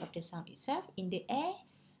property of the sound itself, in the air,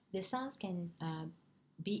 the sounds can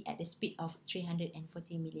be at the speed of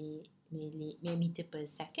 340 millimeter per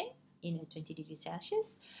second in a 20 degrees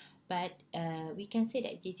Celsius, but we can say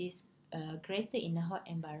that this is greater in a hot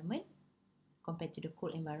environment compared to the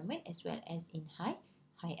cold environment, as well as in high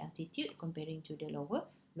altitude comparing to the lower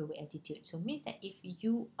altitude. So means that if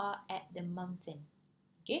you are at the mountain,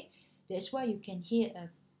 okay, that's why you can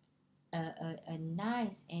hear a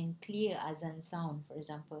nice and clear azan sound. For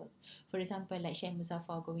example, like Syed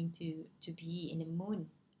Muzaffar going to be in the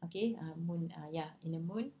moon, okay, in the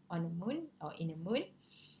moon, on the moon, or in the moon.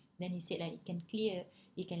 Then he said like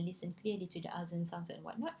you can listen clearly to the azan sounds and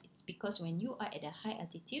whatnot. It's because when you are at a high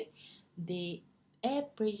altitude, the air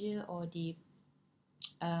pressure, or the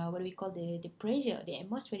what do we call the pressure, the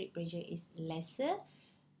atmospheric pressure is lesser,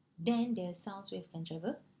 then the sound wave can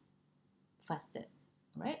travel faster,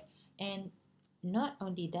 right? And not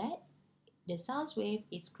only that, the sound wave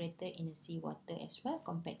is greater in the seawater as well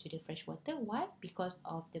compared to the freshwater. Why? Because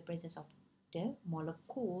of the presence of the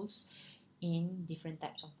molecules in different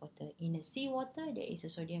types of water. In the seawater, there is a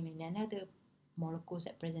sodium and another molecules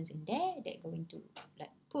that present in there that going to like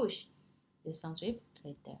push the sound wave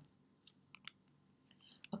greater.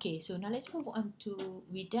 Okay, so now let's move on to,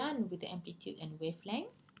 we're done with the amplitude and wavelength.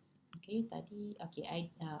 Okay,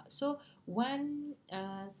 so one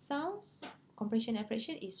sounds, compression and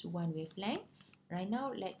fraction is one wavelength. Right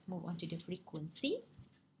now, let's move on to the frequency.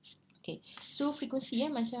 Okay, so frequency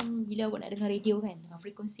macam bila awak nak dengar radio kan,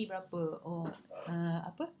 frekuensi berapa?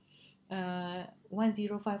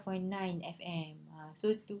 105.9 FM.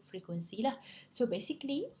 So tu frekuensi lah. So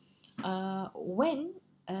basically, when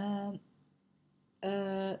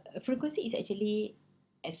frequency is actually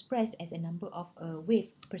expressed as a number of a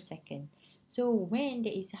wave per second. So when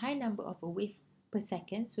there is a high number of a wave per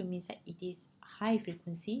second, so it means that it is high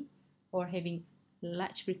frequency or having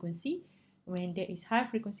large frequency. When there is high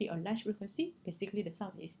frequency or large frequency, basically the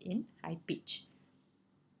sound is in high pitch.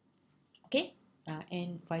 Okay,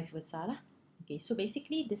 and vice versa lah. Okay, so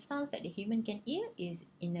basically the sounds that the human can hear is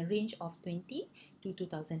in a range of 20 to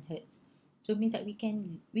 2000 hertz. So it means that we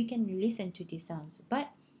can listen to these sounds, but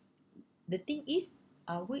the thing is,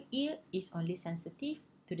 our ear is only sensitive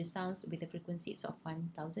to the sounds with the frequencies of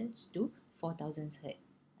 1000 to 4000 Hz.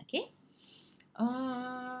 Okay.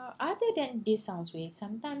 Other than these sound waves,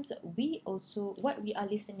 sometimes we also, what we are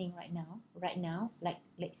listening right now, like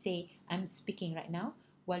let's say I'm speaking right now,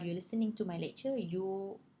 while you're listening to my lecture,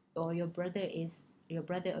 you or your brother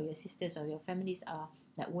or your sisters or your families are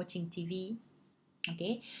like watching TV,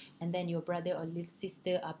 okay, and then your brother or little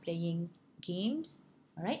sister are playing games,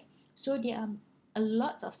 all right. So there are a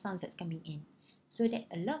lot of sounds that's coming in. So that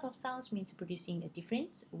a lot of sounds means producing a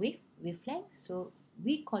different wavelength. So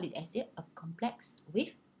we call it as a complex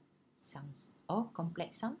wave sounds or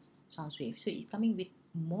complex sounds wave. So it's coming with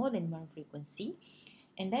more than one frequency,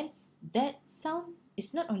 and then that sound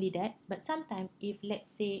is not only that, but sometimes if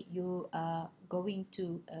let's say you are going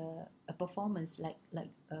to a performance like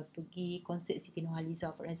pergi concert Siti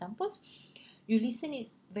Nurhaliza for example, you listen,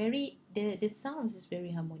 it's very, the sounds is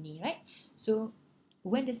very harmony, right? So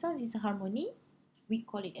when the sound is harmony, we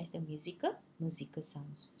call it as the musical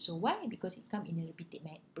sounds. So why? Because it come in a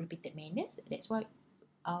repeated manners. That's why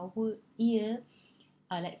our ear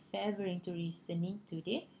are like favoring to listening to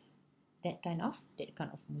that kind of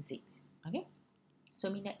music. Okay, so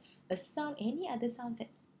I mean that a sound, any other sounds that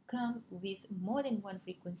come with more than one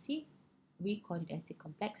frequency, we call it as the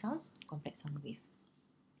complex sound wave.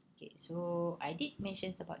 Okay, so I did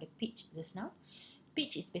mention about the pitch just now.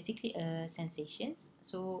 Pitch is basically a sensations.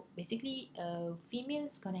 So basically,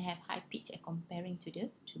 females gonna have high pitch comparing to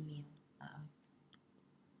male.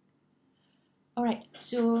 Alright,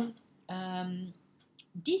 so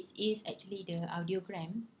this is actually the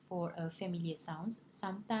audiogram for familiar sounds.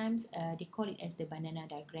 Sometimes they call it as the banana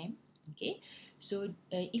diagram. Okay, so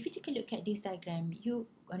if you take a look at this diagram, you're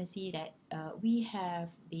gonna see that we have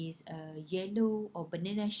this yellow or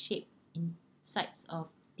banana shape insides of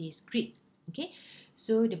this grid. Okay,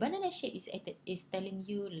 so the banana shape is telling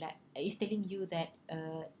you that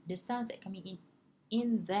the sounds that coming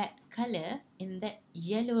in that color, in that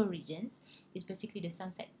yellow regions, is basically the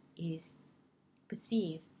sounds that is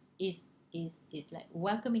perceived is like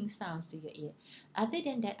welcoming sounds to your ear. Other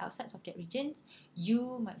than that, outside of that region,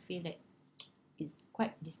 you might feel that it's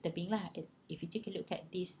quite disturbing lah. If you take a look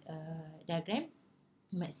at this diagram,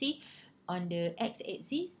 you might see on the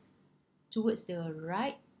x-axis towards the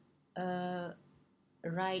uh,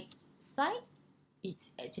 right side,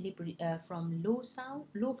 it's actually from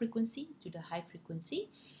low frequency to the high frequency,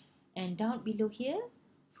 and down below here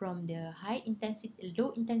from the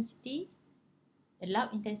low intensity,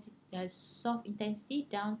 loud intensity, soft intensity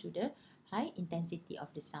down to the high intensity of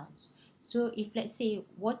the sounds. So if let's say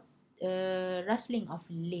what rustling of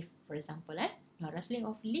leaf for example, rustling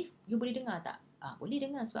of leaf, you boleh dengar tak? Boleh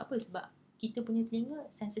dengar. Sebab apa? Sebab kita punya telinga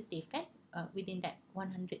sensitif kan, within that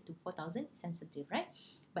 100 to 4000 sensitive, right?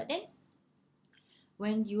 But then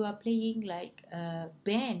when you are playing like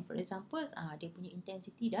band for example, dia punya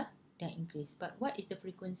intensity dah increase. But what is the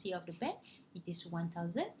frequency of the band? It is 1000,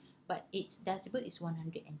 but its decibel is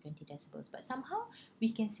 120 decibels. But somehow we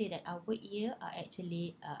can say that our ear are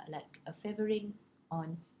actually favoring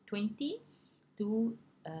on 20 to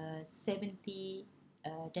 70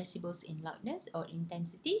 decibels in loudness or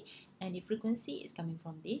intensity, and the frequency is coming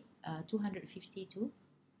from the 250 to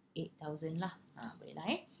 8000 lah. Boleh lah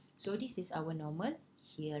So this is our normal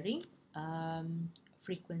hearing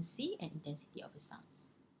frequency and intensity of the sounds.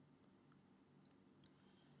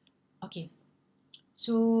 Okay,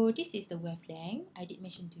 so this is the wavelength. I did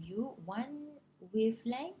mention to you, one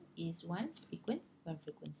wavelength is one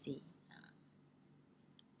frequency.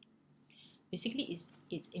 Basically,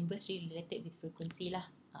 it's inversely related with frequency lah.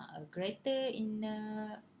 Greater in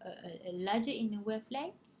larger in a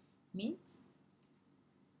wavelength means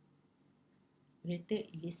greater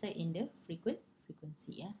lesser in the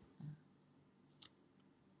frequency.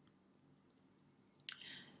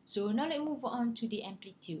 So now let's move on to the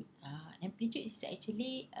amplitude. Amplitude is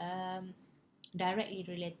actually directly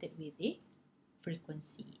related with the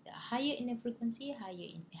frequency. The higher in the frequency, higher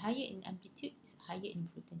in amplitude is higher in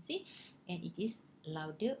frequency, and it is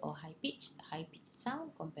louder or high pitch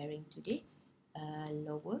sound comparing to the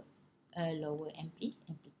lower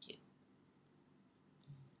amplitude.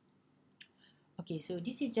 Okay, so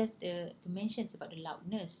this is just to mention about the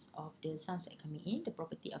loudness of the sounds that are coming in. The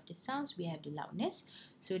property of the sounds, we have the loudness.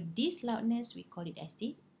 So this loudness, we call it as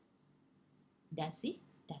the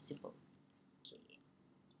decibel. Okay.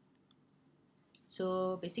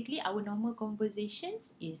 So basically, our normal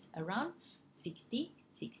conversations is around 60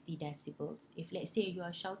 decibels. If let's say you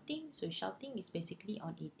are shouting, so shouting is basically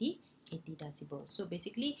on 80 decibels. So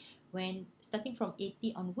basically, when starting from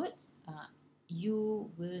 80 onwards, you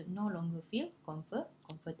will no longer feel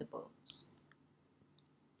comfortable.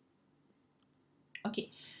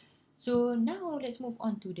 So now let's move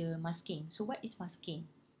on to the masking. So what is masking?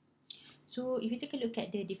 So if you take a look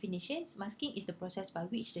at the definitions, masking is the process by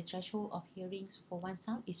which the threshold of hearing for one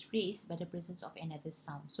sound is raised by the presence of another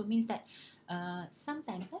sound. So means that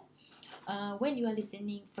sometimes when you are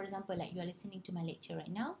listening, for example, like you are listening to my lecture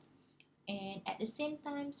right now, and at the same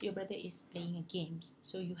time your brother is playing a games.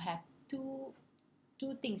 So you have two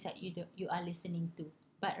things that you are listening to.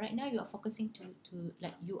 But right now you are focusing to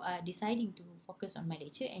like you are deciding to focus on my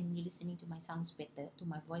lecture and you're listening to my sounds better, to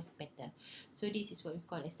my voice better. So this is what we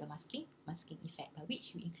call as the masking effect, by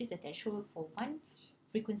which you increase the threshold for one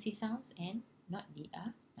frequency sounds and not the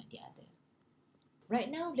other.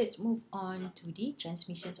 Right now let's move on to the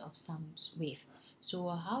transmissions of sound wave. So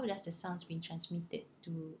how does the sounds being transmitted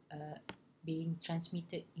to being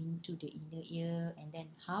transmitted into the inner ear, and then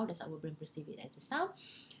how does our brain perceive it as a sound?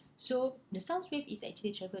 So the sound wave is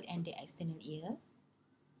actually traveled in the external ear,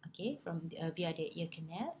 okay, from via the ear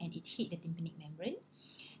canal, and it hit the tympanic membrane.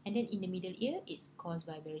 And then in the middle ear, it's caused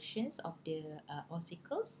by vibrations of the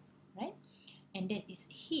ossicles, right? And then it's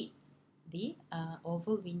hit the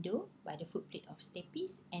oval window by the footplate of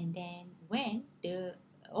stapes. And then when the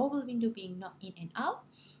oval window being knocked in and out,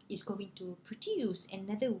 it's going to produce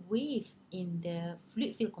another wave in the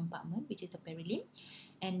fluid filled compartment, which is the perilimb,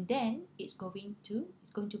 and then it's going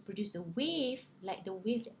to produce a wave like the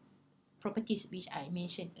wave properties which I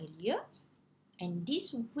mentioned earlier, and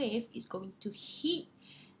this wave is going to hit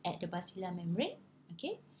at the basilar membrane,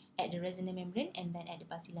 okay, at the resonant membrane, and then at the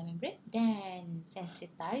basilar membrane, then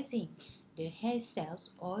sensitizing the hair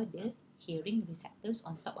cells or the hearing receptors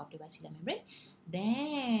on top of the basilar membrane.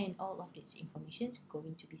 Then all of this information is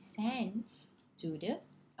going to be sent to the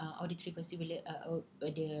auditory vestibular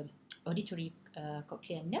the auditory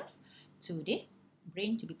cochlear nerve to the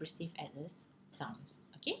brain to be perceived as sounds.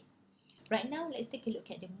 Okay. Right now, let's take a look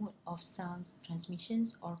at the mode of sounds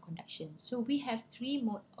transmissions or conduction. So we have three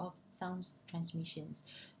modes of sounds transmissions.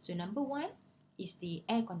 So number one is the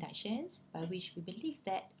air conductions, by which we believe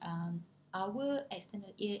that our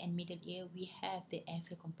external ear and middle ear, we have the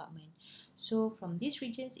airflow compartment. So from these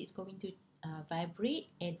regions, it's going to vibrate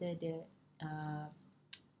uh,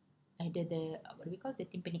 either the what do we call the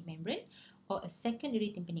tympanic membrane or a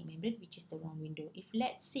secondary tympanic membrane, which is the round window. If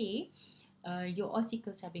let's say your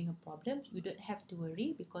ossicles having a problem, you don't have to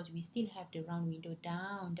worry, because we still have the round window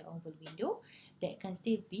down the oval window that can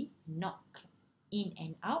still be knocked in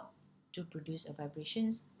and out to produce a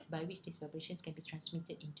vibrations, by which these vibrations can be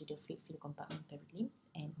transmitted into the fluid filled compartment perilimbs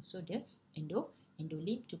and also the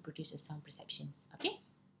endolimb to produce a sound perceptions. Okay,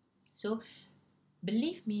 so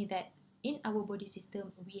believe me that in our body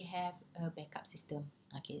system we have a backup system.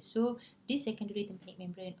 Okay, so this secondary tympanic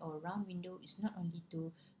membrane or round window is not only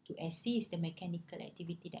to assist the mechanical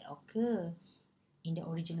activity that occur in the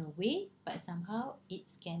original way, but somehow it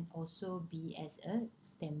can also be as a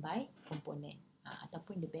standby component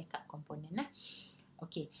ataupun the backup component lah.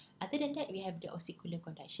 Okay, other than that, we have the ossicular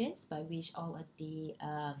conductions, by which all of the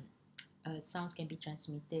sounds can be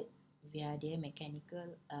transmitted via the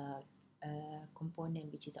mechanical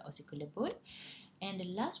component, which is the ossicular bone. And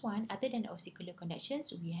the last one, other than the ossicular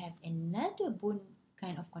conductions, we have another bone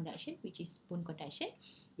kind of conduction, which is bone conduction,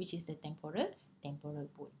 which is the temporal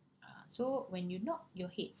bone. So when you knock your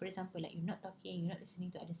head, for example, like you're not talking, you're not listening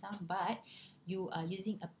to other sound, but you are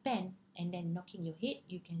using a pen and then knocking your head,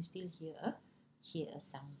 you can still hear a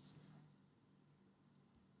sounds.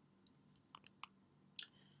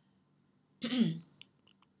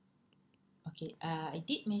 Okay, I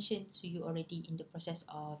did mention to you already in the process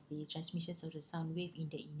of the transmissions of the sound wave in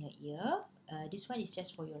the inner ear. This one is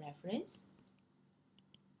just for your reference.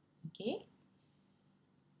 Okay.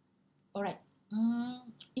 Alright.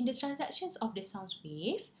 In the transductions of the sound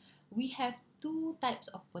wave, we have two types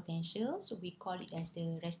of potentials. We call it as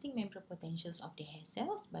the resting membrane potentials of the hair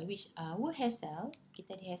cells, by which our hair cell,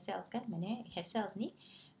 kita ada hair cells kan, mana hair cells ni,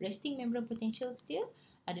 resting membrane potentials dia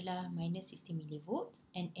adalah minus 60 millivolt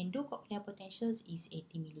and endocochlear potentials is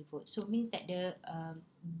 80 millivolt. So means that the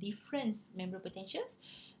difference membrane potentials,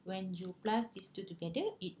 when you plus these two together,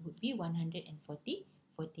 it would be 140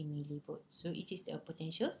 millivolt. So it is the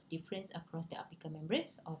potentials difference across the apical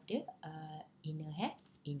membranes of the inner hair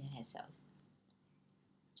cells.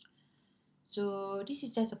 So this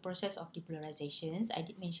is just a process of depolarizations I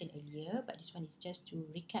did mention earlier, but this one is just to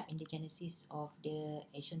recap in the genesis of the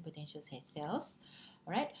Asian potential hair cells.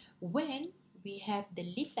 Alright, when we have the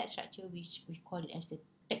leaf-like structure, which we call it as the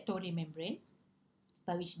tectorial membrane,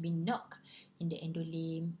 by which being knocked in the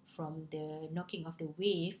endolimb from the knocking of the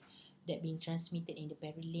wave that being transmitted in the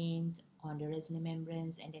perilimb on the resonant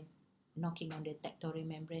membranes, and then knocking on the tectorial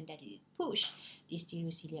membrane that it push the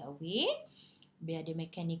stereocilia away. by the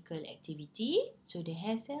mechanical activity. So the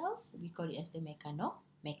hair cells, we call it as the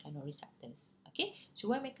mechanoreceptors. Okay, so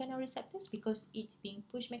why mechanoreceptors? Because it's being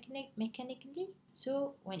pushed mechanically.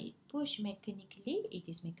 So when it pushed mechanically, it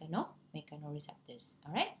is mechanoreceptors.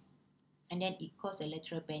 All right, and then it causes a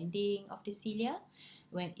lateral bending of the cilia.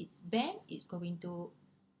 When it's bent, it's going to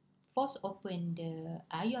force open the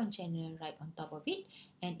ion channel right on top of it,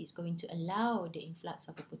 and it's going to allow the influx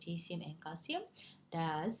of the potassium and calcium.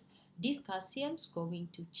 Thus, this calcium is going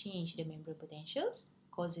to change the membrane potentials,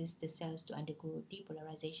 causes the cells to undergo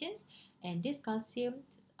depolarizations, and this calcium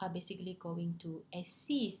are basically going to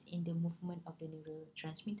assist in the movement of the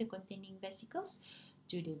neurotransmitter containing vesicles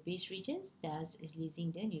to the base regions, thus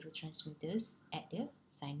releasing the neurotransmitters at the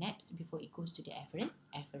synapse before it goes to the afferent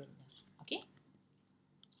nerve. Okay.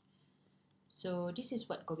 So this is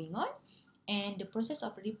what's going on, and the process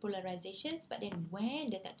of repolarizations. But then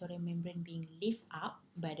when the tectorial membrane being lifted up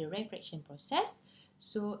by the refraction process,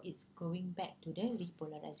 so it's going back to the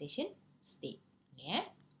repolarization state. Yeah.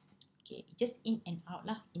 Okay, just in and out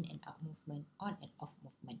lah, in and out movement, on and off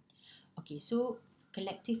movement. Okay, so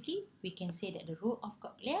collectively we can say that the role of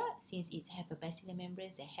cochlea, since it have a basilar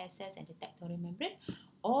membrane, the hair cells, and the tectorial membrane,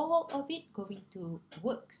 all of it going to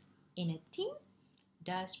works in a team,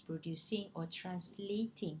 thus producing or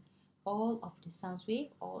translating all of the sound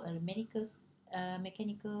wave, all mechanical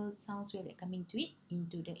sound wave that coming to it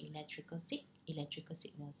into the electrical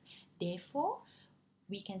signals. Therefore,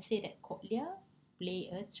 we can say that cochlea play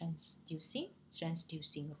a transducing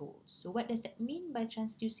role. So what does that mean by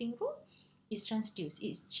transducing role? It's transduce,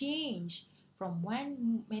 it's change from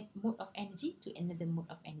one mode of energy to another mode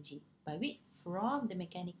of energy, by which from the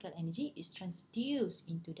mechanical energy is transduced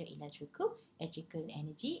into the electrical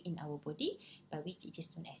energy in our body, by which it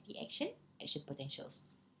is known as the action potentials.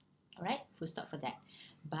 Alright, full stop for that.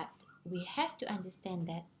 But we have to understand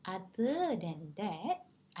that other than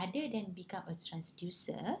become a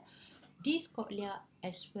transducer, these cochlea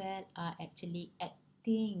as well are actually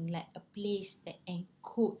acting like a place that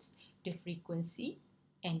encodes the frequency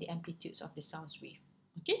and the amplitudes of the sound wave.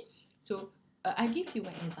 Okay, so I give you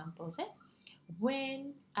one example.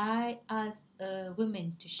 When I ask a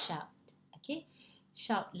woman to shout, okay,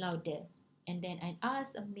 shout louder, and then I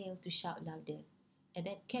ask a male to shout louder, and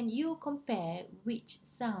then can you compare which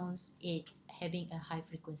sounds is having a high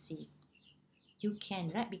frequency? You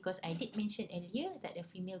can, right? Because I did mention earlier that a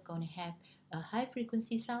female gonna have a high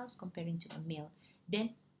frequency sounds comparing to a male.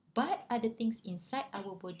 Then, but other things inside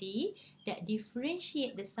our body that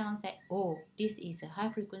differentiate the sounds that, oh, this is a high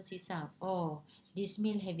frequency sound, or this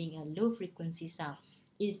male having a low frequency sound,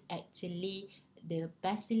 is actually the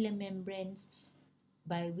basilar membranes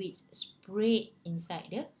by which spread inside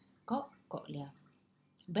the cochlea.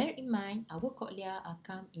 Bear in mind, our cochlea are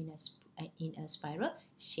come in a spiral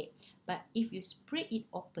shape. But if you spread it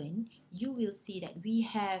open, you will see that we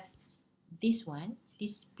have this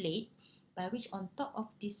plate, by which on top of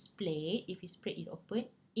this plate, if you spread it open,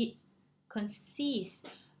 it consists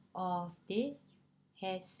of the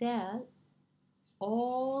hair cell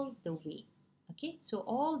all the way. Okay, so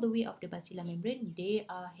all the way of the basilar membrane, there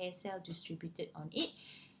are hair cells distributed on it.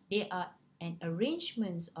 There are an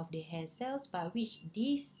arrangement of the hair cells by which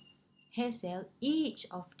these hair cells, each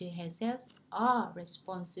of the hair cells are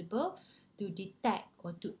responsible to detect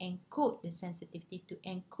or to encode the sensitivity, to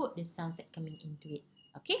encode the sounds that coming into it.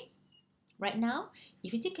 Okay, right now,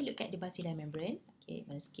 if you take a look at the basilar membrane, okay, I'm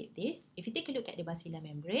going to skip this. If you take a look at the basilar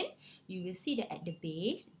membrane, you will see that at the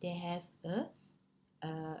base, they have a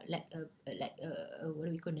what do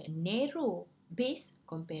we call it? A narrow base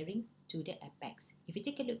comparing to the apex. If you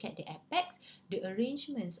take a look at the apex, the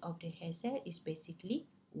arrangements of the hair cell is basically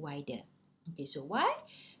wider. Okay, so why?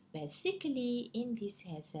 Basically, in this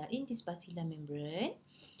hair cell, in this basilar membrane,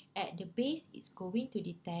 at the base, it's going to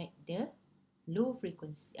detect the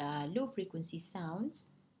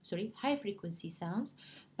high frequency sounds,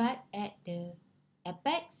 but at the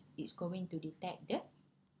apex, it's going to detect the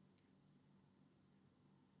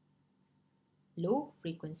low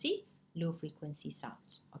frequency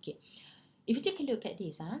sounds. Okay, if you take a look at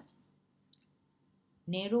this,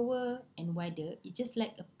 narrower and wider, it's just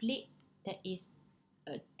like a plate that is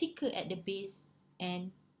thicker at the base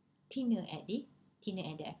and thinner at the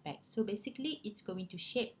apex. So basically, it's going to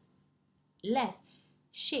shake less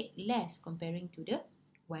comparing to the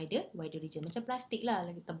wider region. Macam plastik lah,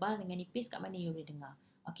 lagi tebal dengan nipis, kat mana you boleh dengar.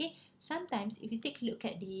 Okay, sometimes if you take a look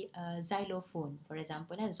at the xylophone, for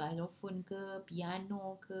example, xylophone ke,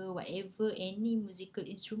 piano ke, whatever, any musical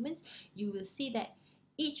instruments, you will see that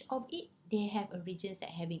each of it, they have a regions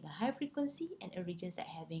that having a high frequency and a regions that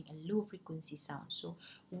having a low frequency sound. So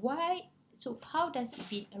how does it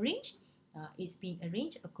be arranged? It's being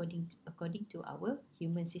arranged according to our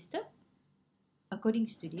human system, according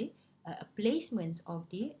to the placements of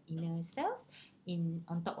the inner cells in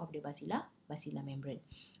on top of the basilar membrane.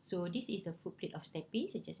 So this is a footplate of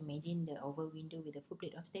stapes. So just imagine the oval window with a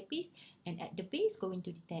footplate of stapes, and at the base going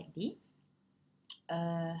to detect the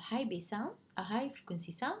high bass sounds, high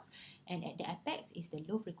frequency sounds, and at the apex is the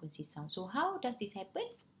low frequency sound. So how does this happen?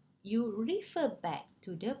 You refer back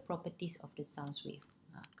to the properties of the sound wave.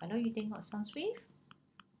 Kalau you tengok sound wave,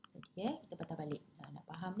 kita patah balik. Nak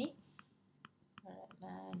faham ni?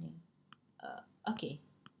 Mana? Okay.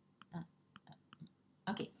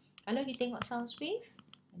 Okay. Kalau you tengok sound wave,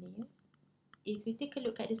 if you take a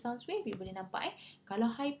look at the sound wave, you boleh nampak kalau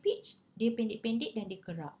high pitch, dia pendek-pendek dan dia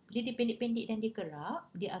kerap. Bila dia pendek-pendek dan dia kerap,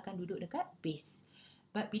 dia akan duduk dekat base.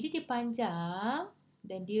 But bila dia panjang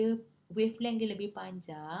dan dia wavelength dia lebih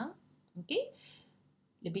panjang, okay,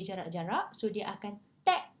 lebih jarak-jarak, so dia akan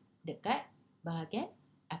tap dekat bahagian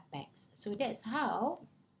apex. So that's how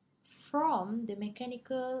from the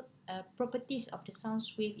mechanical properties of the sound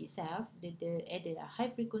wave itself, the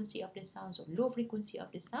high frequency of the sounds or low frequency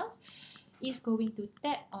of the sounds is going to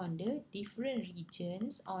tap on the different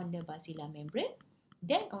regions on the basilar membrane.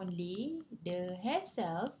 Then only the hair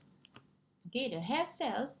cells, okay, the hair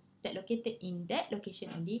cells that located in that location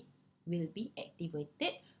only will be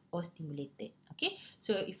activated or stimulated. Okay,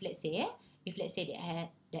 so if let's say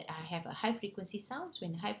that I have a high frequency sounds,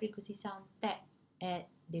 when high frequency sound tap at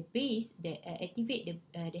the base, activate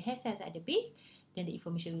the hair cells at the base, then the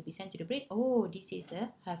information will be sent to the brain. Oh, this is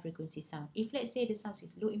a high frequency sound. If let's say the sound is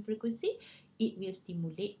low in frequency, it will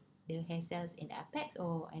stimulate the hair cells in the apex.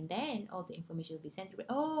 Oh, and then all the information will be sent to the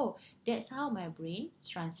brain. Oh, that's how my brain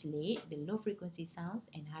translate the low frequency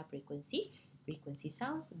sounds and high frequency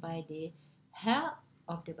sounds by the help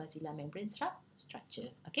of the basilar membrane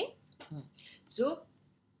structure. Okay, so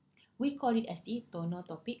we call it as the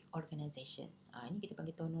tonotopic organizations. Ini kita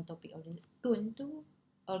panggil tonotopic tone tu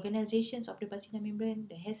organizations of the basilar membrane,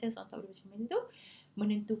 the hair cells on top of the basilar membrane tu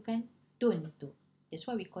menentukan tone tu. That's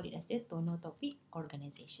why we call it as the tonotopic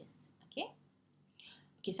organizations. Okay.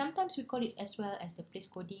 Okay, sometimes we call it as well as the place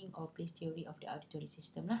coding or place theory of the auditory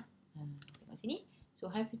system lah. Tengok sini. So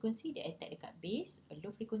high frequency dia attack dekat base, low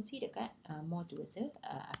frequency dekat more towards the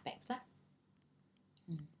apex lah.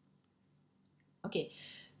 Okay.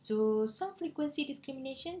 So some frequency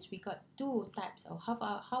discriminations, we got two types of how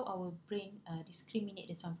our brain discriminate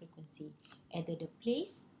the sound frequency, either the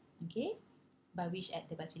place, okay, by which at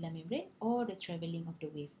the basilar membrane, or the travelling of the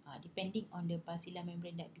wave, depending on the basilar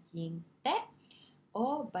membrane that being tapped,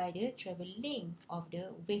 or by the travelling of the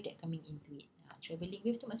wave that coming into it. Travelling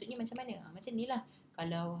wave tu maksudnya macam mana? Macam ni lah.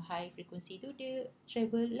 Kalau high frequency tu dia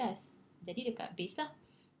travel less, jadi dekat base lah.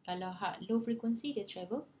 Kalau low frequency dia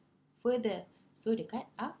travel further, so dekat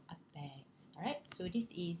apex. Alright, so this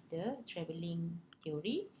is the travelling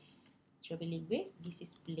theory, travelling wave. This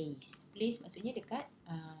is place. Place maksudnya dekat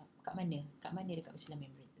kat mana? Kat mana dekat basilar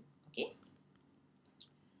membrane tu. Okay.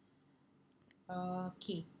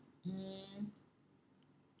 Okay.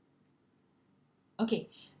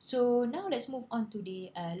 Okay. So now let's move on to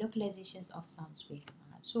the localizations of sound wave.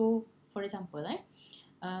 So for example,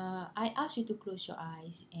 I ask you to close your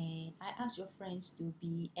eyes, and I ask your friends to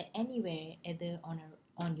be at anywhere, either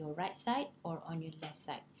on your right side or on your left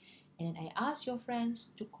side, and then I ask your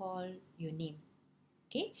friends to call your name.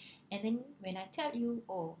 Okay, and then when I tell you,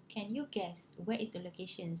 oh, can you guess where is the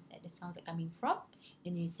locations that the sounds are coming from?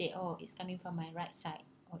 Then you say, oh, it's coming from my right side,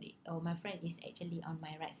 or my friend is actually on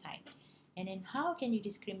my right side. And then how can you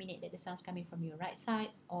discriminate that the sounds coming from your right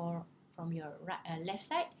side or from your left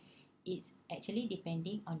side? It's actually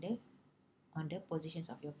depending on the positions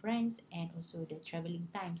of your friends and also the travelling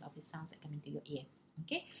times of the sounds that come into your ear.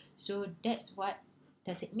 Okay, so that's what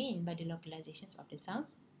does it mean by the localizations of the sound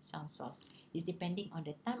source. It's depending on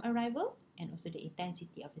the time arrival and also the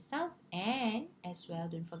intensity of the sounds, and as well,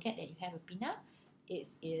 don't forget that you have a pinna.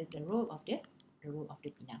 It's the role of the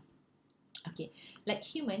pinna. Okay, like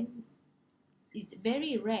human, it's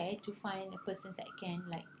very rare to find a person that can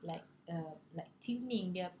like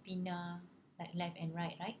tuning their pinna like left and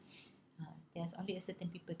right. There's only a certain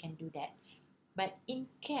people can do that. But in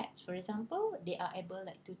cats, for example, they are able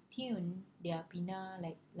like to tune their pinna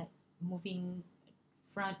like moving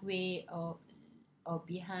front way or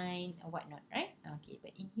behind or whatnot, right? Okay,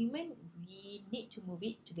 but in human, we need to move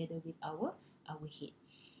it together with our head.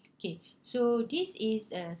 Okay, so this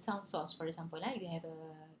is a sound source. For example, you have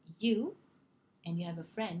you and you have a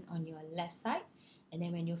friend on your left side, and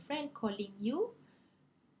then when your friend calling you,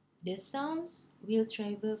 the sounds will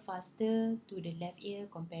travel faster to the left ear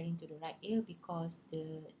comparing to the right ear, because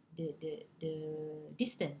the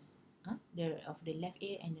distance the left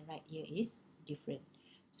ear and the right ear is different.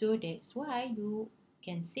 So that's why you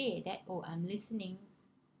can say that, oh, I'm listening,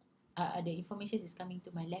 the information is coming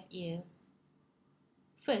to my left ear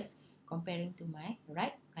first comparing to my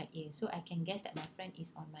right ear. So I can guess that my friend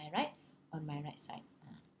is on my right side.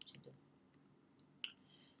 Macam tu.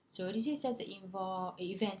 So this is just the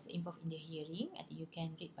events involved in the hearing. I think you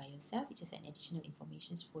can read by yourself. It's just an additional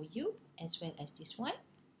information for you as well as this one.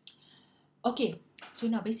 Okay, so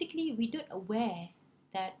now basically we don't aware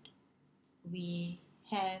that we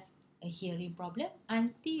have a hearing problem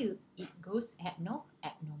until it goes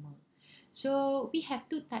abnormal. So we have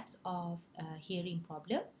two types of hearing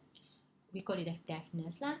problem. We call it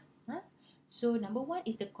deafness lah. So number one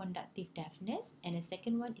is the conductive deafness, and the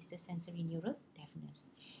second one is the sensory neural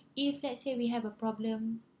deafness. If let's say we have a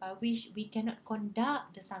problem by which we cannot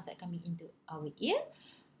conduct the sounds that are coming into our ear,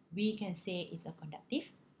 we can say it's a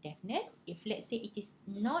conductive deafness. If let's say it is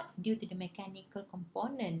not due to the mechanical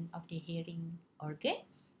component of the hearing organ,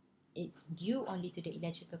 it's due only to the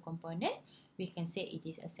electrical component, we can say it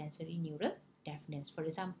is a sensory neural deafness. For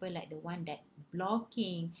example, like the one that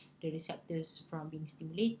blocking the receptors from being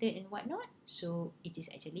stimulated and whatnot, so it is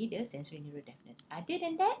actually the sensory neural deafness. Other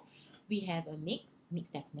than that, we have a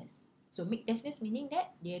mixed deafness. So mixed deafness meaning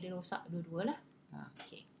that dia ada rosak dua-dua lah.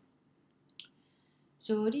 Okay.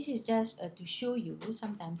 So this is just to show you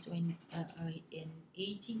sometimes when in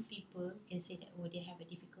aging people can say that, oh, they have a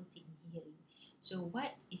difficulty in hearing. So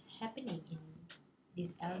what is happening in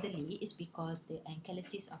this elderly is because the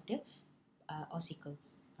ankylosis of the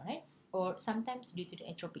ossicles, alright, or sometimes due to the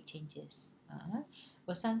atrophic changes,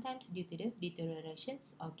 or sometimes due to the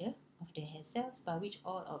deteriorations of the hair cells, by which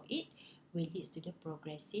all of it will lead to the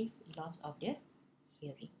progressive loss of the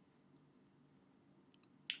hearing.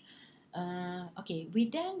 Okay,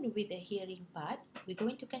 we're done with the hearing part. We're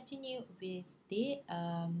going to continue with the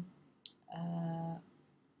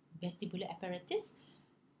vestibular apparatus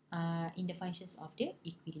in the functions of the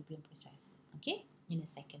equilibrium process. Okay, in the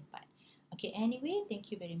second part. Okay, anyway, thank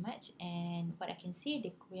you very much. And what I can say,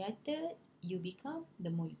 the quieter you become, the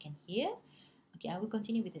more you can hear. Okay, I will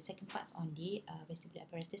continue with the second parts on the vestibular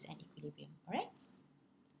apparatus and equilibrium. Alright.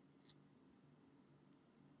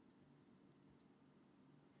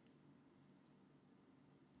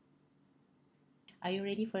 Are you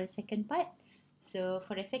ready for the second part? So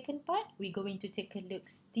for the second part, we're going to take a look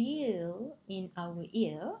still in our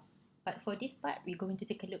ear. But for this part, we're going to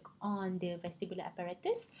take a look on the vestibular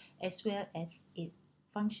apparatus as well as its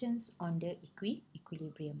functions on the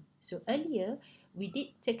equilibrium. So earlier, we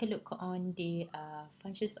did take a look on the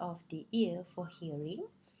functions of the ear for hearing.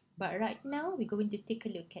 But right now, we're going to take a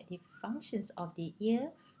look at the functions of the ear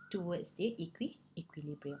towards the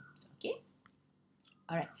equilibrium. So, okay.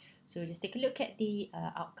 Alright, so just take a look at the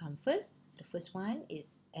outcome first. The first one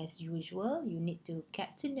is, as usual, you need to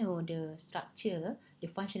get to know the structure, the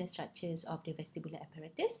functional structures of the vestibular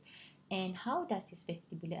apparatus, and how does this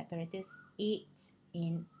vestibular apparatus aid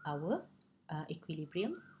in our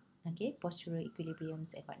equilibriums, okay, postural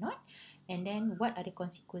equilibriums and whatnot, and then what are the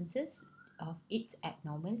consequences of its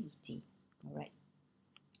abnormality. Alright,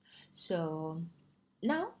 so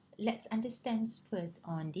now let's understand first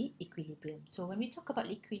on the equilibrium. So when we talk about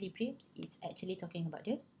equilibrium, it's actually talking about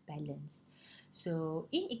the balance. So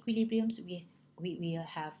in equilibriums, we will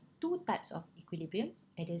have two types of equilibrium,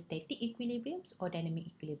 either static equilibriums or dynamic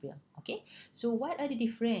equilibrium. Okay, so what are the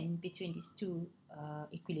difference between these two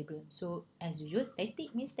equilibrium? So as usual,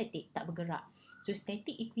 static means static, tak bergerak. So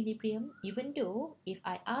static equilibrium, even though if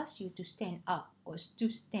I ask you to stand up or to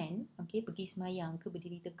stand, okay, pergi semayang ke,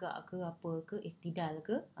 berdiri tegak ke, apa ke, iktidal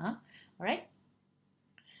ke, alright.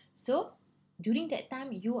 So during that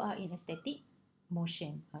time you are in a static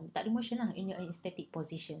motion. Tak ada motion lah, in a static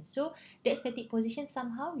position. So that static position,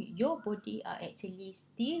 somehow your body are actually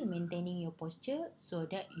still maintaining your posture so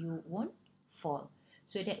that you won't fall.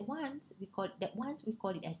 So that once we call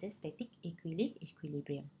it as a static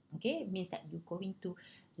equilibrium. Okay, means that you're going to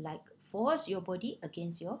like force your body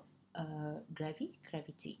against your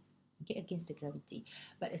gravity. Okay, against the gravity.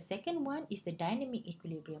 But the second one is the dynamic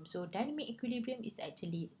equilibrium. So dynamic equilibrium is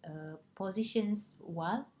actually positions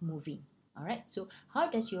while moving. Alright, so how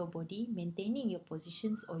does your body maintaining your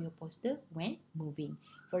positions or your posture when moving?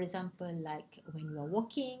 For example, like when you are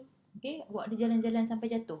walking, okay, awak ada jalan-jalan sampai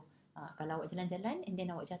jatuh. Kalau awak jalan-jalan and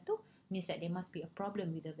then awak jatuh, means that there must be a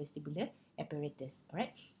problem with the vestibular apparatus.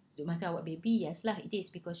 Alright, so masa awak baby, yes lah, it is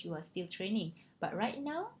because you are still training. But right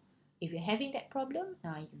now, if you're having that problem,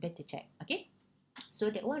 you better check. Okay.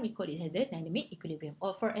 So that one we call it as the dynamic equilibrium.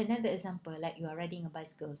 Or for another example, like you are riding a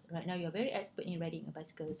bicycle. Right now you are very expert in riding a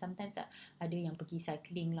bicycle. Sometimes ada yang pergi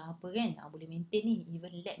cycling lah apa kan, boleh maintain ni.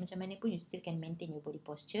 Even lap macam mana pun you still can maintain your body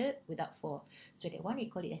posture without fall. So that one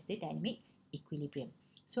we call it as the dynamic equilibrium.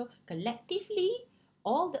 So collectively,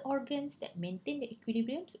 all the organs that maintain the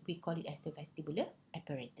equilibriums, we call it as the vestibular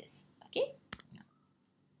apparatus. Okay.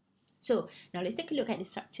 So now let's take a look at the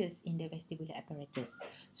structures in the vestibular apparatus.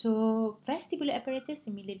 So vestibular apparatus,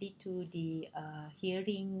 similarly to the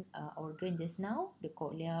hearing organ just now, the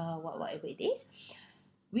cochlea, whatever it is,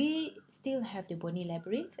 we still have the bony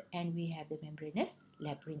labyrinth and we have the membranous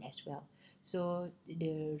labyrinth as well. So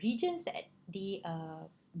the regions that the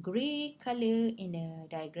grey color in the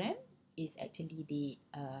diagram is actually the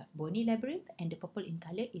bony labyrinth, and the purple in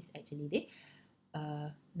color is actually the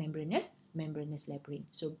membranous labyrinth.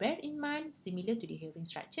 So bear in mind, similar to the hearing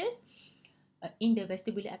structures, in the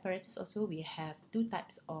vestibular apparatus also we have two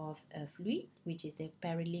types of fluid, which is the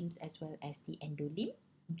perilymbs as well as the endolimb.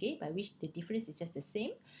 Okay, by which the difference is just the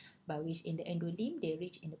same, by which in the endolimb they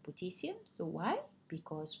reach in the potassium. So why?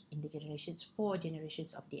 Because in the four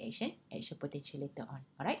generations of the action potential later on.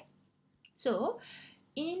 Alright. So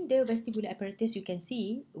in the vestibular apparatus, you can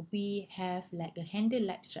see we have like a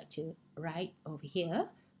handle-like structure right over here.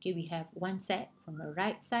 Okay, we have one side from the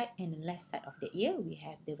right side and the left side of the ear. We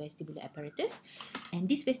have the vestibular apparatus, and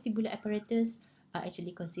this vestibular apparatus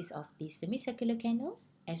actually consists of the semicircular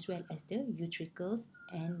canals as well as the utricles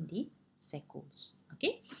and the saccules.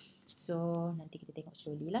 Okay, so nanti kita tengok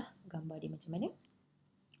slowly lah gambar dia macam mana.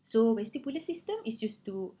 So vestibular system is used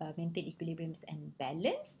to maintain equilibriums and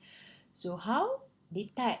balance. So how? They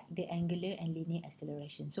type the angular and linear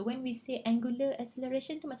acceleration. So when we say angular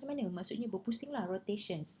acceleration tu macam mana? Maksudnya berpusing lah,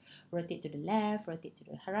 rotations. Rotate to the left, rotate to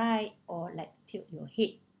the right, or like tilt your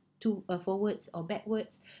head to forwards or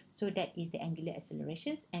backwards. So that is the angular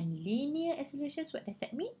accelerations. And linear accelerations, what does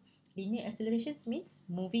that mean? Linear accelerations means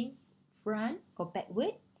moving front or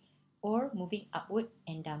backward, or moving upward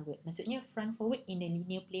and downward. Maksudnya front forward in a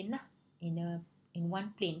linear plane lah, in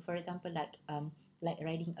one plane. For example, like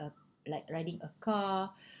riding a car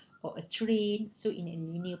or a train, so in a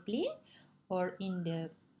linear plane, or in the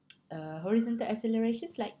horizontal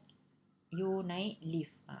accelerations, like you naik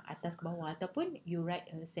lift atas ke bawah, ataupun you ride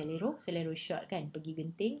a Celero shot kan, pergi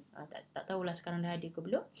Genting, tak tahulah sekarang dah ada ke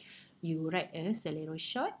belum. You ride a Celero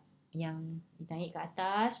shot yang naik ke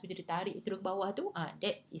atas, betul tarik turun ke bawah tu,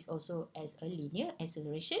 that is also as a linear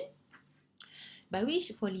acceleration, by which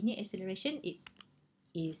for linear acceleration it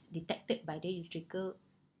is detected by the utricle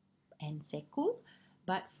and saccule,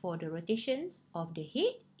 but for the rotations of the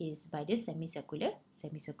head is by the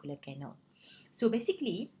semicircular canal. So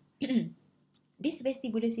basically, this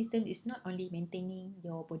vestibular system is not only maintaining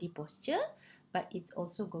your body posture, but it's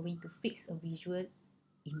also going to fix a visual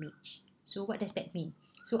image. So what does that mean?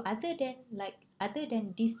 So other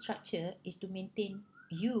than this structure is to maintain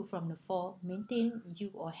you from the fall, maintain you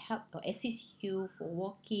or help or assist you for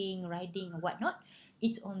walking, riding or whatnot,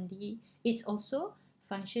 it's also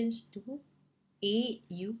functions to aid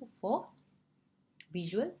you for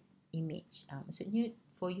visual image. Maksudnya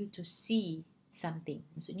for you to see something.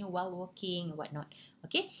 Maksudnya while walking or whatnot.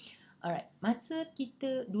 Okay. Alright. Masa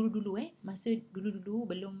dulu-dulu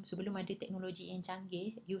sebelum ada teknologi yang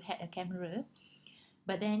canggih, you had a camera,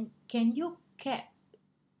 but then can you cap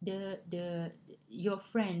your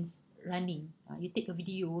friends running? You take a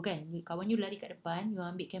video kan, kawan you lari kat depan, you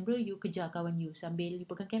ambil kamera, you kejar kawan you sambil you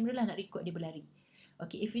pegang kamera lah nak record dia berlari.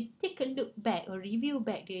 Okay, if you take a look back or review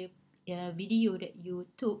back the video that you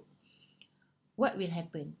took, what will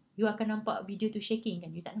happen? You akan nampak video tu shaking kan,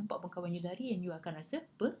 you tak nampak pun kawan you lari, and you akan rasa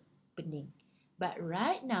pening. But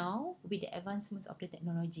right now, with the advancements of the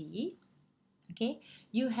technology, okay,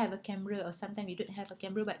 you have a camera, or sometimes you don't have a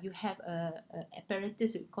camera, but you have a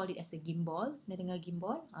apparatus, we call it as a gimbal. Dah dengar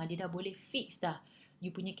gimbal? Dia dah boleh fix dah. You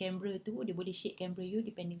punya kamera tu, dia boleh shake kamera you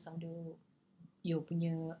depending on you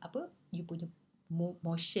punya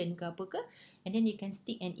motion ke apa ke, and then you can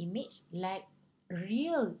stick an image like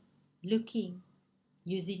real looking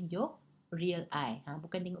using your real eye.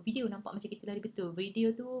 Bukan tengok video nampak macam kita lari betul.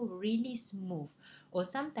 Video tu really smooth. Or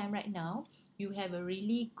sometime right now you have a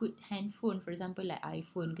really good handphone, for example like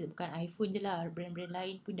iPhone, bukan iPhone je lah, brand-brand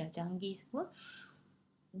lain pun dah canggih semua,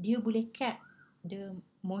 dia boleh cap the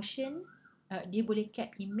motion, dia boleh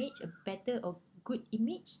cap image, a better or good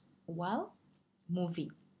image while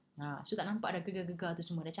moving. So tak nampak dah gegar-gegar tu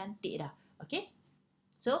semua, dah cantik dah. Okay,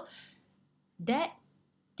 so that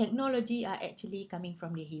technology are actually coming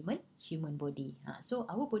from the human body. So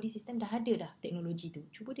our body system dah ada dah teknologi tu.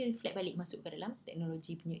 Cuba dia reflect balik masuk ke dalam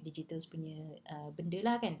teknologi punya digital punya benda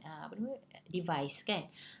lah kan, apa nama, device kan.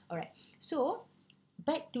 Alright. So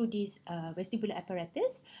back to this vestibular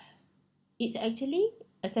apparatus, it's actually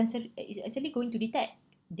a sensor. It's actually going to detect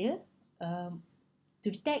um,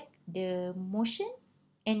 the motion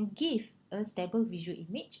and give a stable visual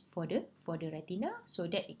image for the retina, so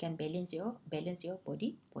that it can balance your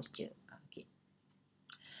body posture. Okay.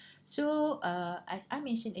 So as I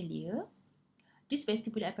mentioned earlier, these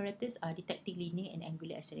vestibular apparatus are detecting linear and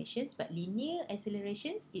angular accelerations, but linear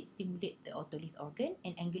accelerations it stimulate the otolith organ,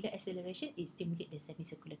 and angular acceleration it stimulate the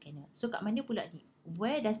semicircular canal. So kat mana pula ni?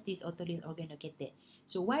 Where does this otolith organ located?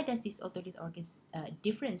 So why does this otolith organ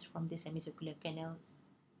difference from the semicircular canals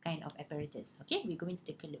kind of apparatus? Okay, we're going to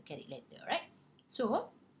take a look at it later, right?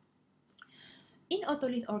 So in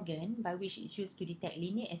otolith organ, by which it's used to detect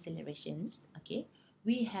linear accelerations, okay,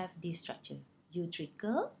 we have this structure,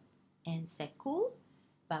 utricle and sacule,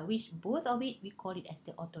 by which both of it we call it as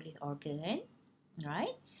the otolith organ,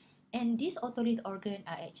 right? And these otolith organ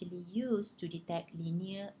are actually used to detect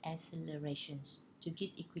linear accelerations, to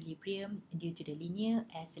give equilibrium due to the linear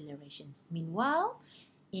accelerations. Meanwhile,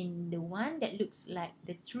 in the one that looks like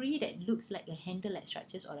the tree that looks like a handle-like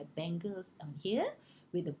structures or like bangles down here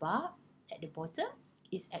with the bar at the bottom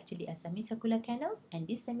is actually a semicircular canals, and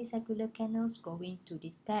these semicircular canals going to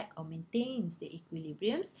detect or maintains the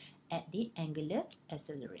equilibriums at the angular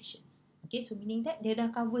accelerations. Okay, so meaning that dia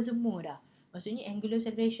dah cover semua dah. Maksudnya angular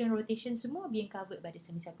acceleration, rotation semua being covered by the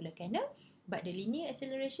semicircular canal, but the linear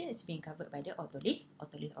acceleration is being covered by the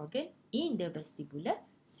otolith organ in the vestibular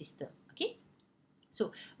system. Okay.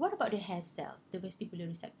 So, what about the hair cells, the vestibular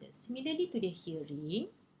receptors? Similarly to the hearing,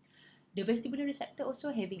 the vestibular receptor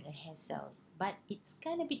also having a hair cells, but it's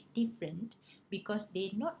kind of bit different because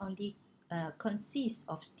they not only consist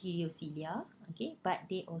of stereocilia, okay, but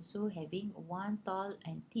they also having one tall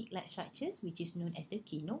and thick-like structures which is known as the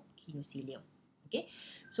kinocilium. Okay,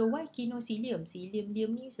 so why kinocilium?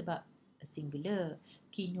 Cilium ni sebab singular.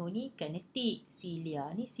 Kino ni kinetic,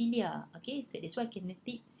 cilia ni cilia. Okay, so that's why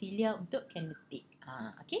kinetic, cilia untuk kinetic.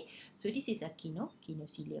 Okay, so this is a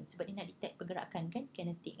kinocilium sebab dia nak detect pergerakan kan,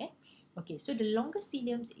 kinetic kan. Okay, so the longest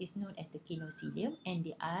cilium is known as the kinocilium, and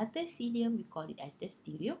the other cilium we call it as the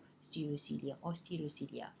stereocilium or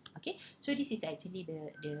stereocilia. Okay, so this is actually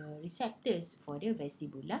the receptors for the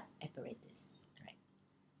vestibular apparatus. Right.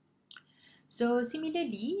 So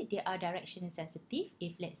similarly, they are direction sensitive.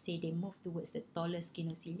 If let's say they move towards the tallest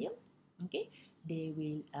kinocilium, okay, they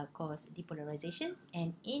will cause depolarizations,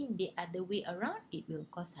 and in the other way around, it will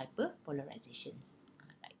cause hyperpolarizations.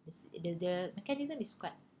 Right. The mechanism is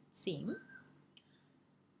quite same.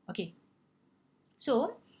 Okay,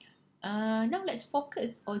 so now let's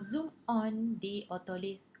focus or zoom on the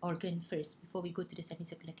otolith organ first before we go to the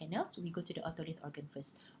semicircular canals. We go to the otolith organ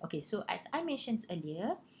first. Okay, so as I mentioned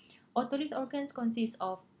earlier, otolith organs consist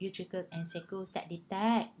of utricles and sacules that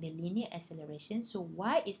detect the linear acceleration. So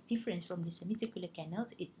why it's different from the semicircular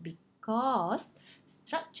canals? It's because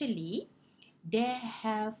structurally they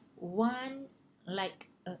have one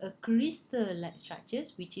like a crystal-like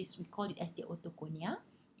structures, which is we call it as the otoconia,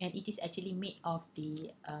 and it is actually made of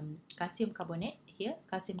the calcium carbonate here,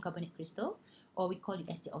 calcium carbonate crystal, or we call it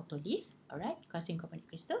as the otolith. Alright, calcium carbonate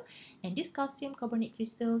crystal, and these calcium carbonate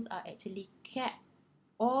crystals are actually kept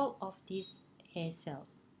all of these hair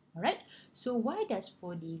cells. Alright, so why does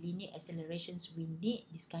for the linear accelerations we need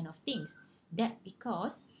this kind of things? That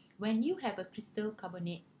because when you have a calcium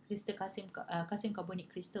carbonate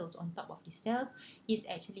crystals on top of the cells, it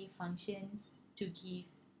actually functions to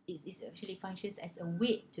give actually functions as a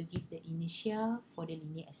weight to give the inertia for the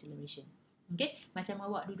linear acceleration. Okay, macam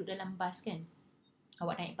awak duduk dalam bus kan,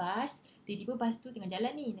 awak naik bus, tiba-tiba bus tu tengah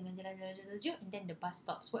jalan ni, and then the bus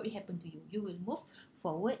stops. What will happen to you? You will move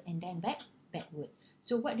forward and then backward.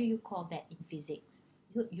 So what do you call that in physics?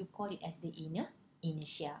 You call it as the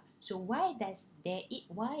inertia. So why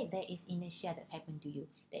there is inertia that happen to you?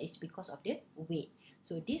 That is because of the weight.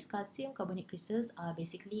 So these calcium carbonate crystals are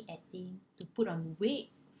basically acting to put on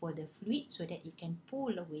weight for the fluid so that it can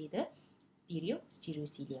pull away the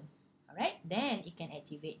stereocilium. Alright, then it can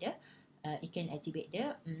activate the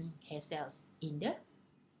hair cells in the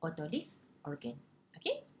otolith organ.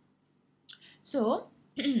 Okay, so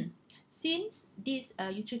since these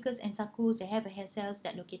utricles and sacules, they have a hair cells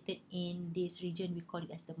that located in this region, we call it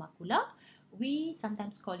as the macula. We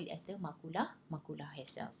sometimes call it as the macula hair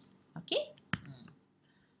cells. Okay.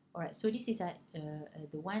 Alright, so this is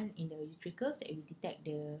the one in the utricles that will detect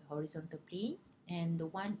the horizontal plane, and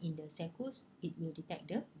the one in the sacules it will detect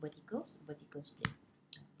the vertical plane.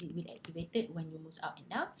 it will activated when you move up and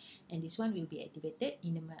down, and this one will be activated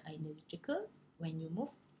in the ventricle when you move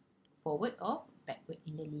forward or backward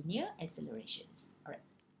in the linear accelerations. Alright.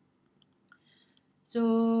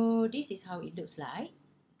 So this is how it looks like.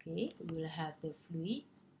 Okay, we will have the fluid,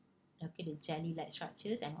 okay, the jelly-like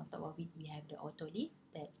structures, and on top of it we have the otolith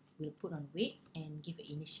that will put on weight and give an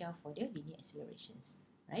inertia for the linear accelerations,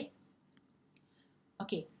 right?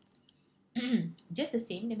 Okay. Just the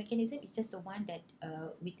same, the mechanism is just the one that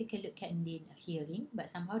we take a look at in the hearing, but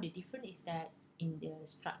somehow the difference is that in the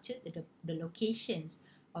structures, the locations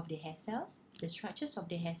of the hair cells, the structures of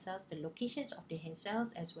the hair cells, the locations of the hair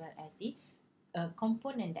cells, as well as the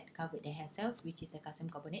component that cover the hair cells, which is the calcium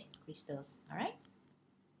carbonate crystals. Alright.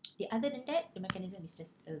 Other than that, the mechanism is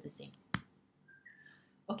just the same.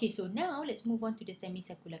 Okay, so now let's move on to the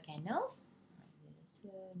semicircular canals.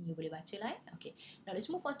 You boleh baca lah. Okay, now let's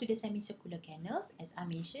move on to the semicircular canals. As I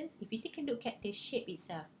mentioned, if you take a look at the shape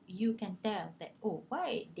itself, you can tell that, oh,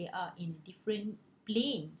 why they are in different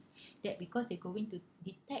planes. That because they're going to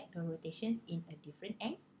detect the rotations in a different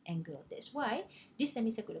angle. That's why this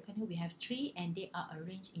semicircular canal, we have three, and they are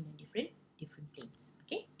arranged in a different planes.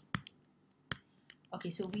 Okay. Okay,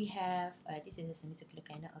 so we have this is a semicircular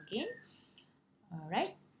canal again.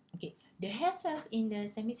 Alright. Okay, the hair cells in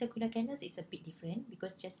the semicircular canals is a bit different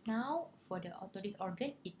because just now for the otolith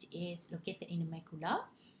organ it is located in the macula,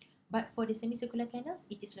 but for the semicircular canals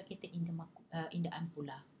it is located in the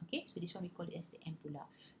ampulla. Okay, so this one we call it as the ampulla.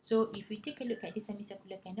 So if we take a look at the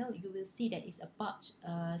semicircular canal, you will see that it's a bulge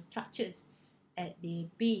structures at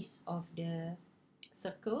the base of the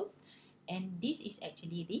circles, and this is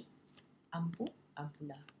actually the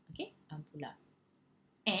ampulla. Okay, ampulla.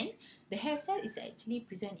 And the hair cell is actually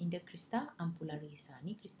present in the crista ampullaris.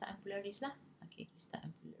 Ni crista ampullaris lah. Okay, crista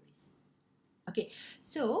ampullaris. Okay,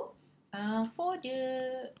 so for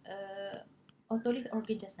the otolith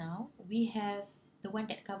organ just now, we have the one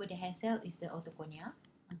that cover the hair cell is the otoconia.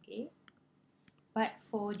 Okay, but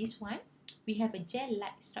for this one, we have a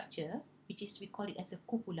gel-like structure, which is we call it as a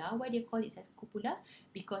cupula. Why they call it as a cupula?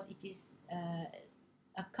 Because it is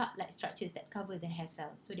a cup-like structures that cover the hair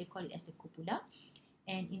cells, so they call it as the cupula.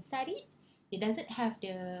 And inside it doesn't have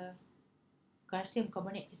the calcium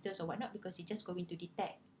carbonate crystals or whatnot because it's just going to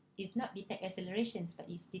detect. It's not detect accelerations, but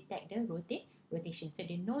it's detect the rotation. So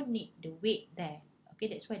they no need the weight there. Okay,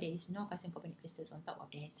 that's why there is no calcium carbonate crystals on top of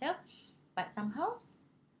the hair cells. But somehow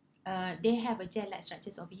they have a gel-like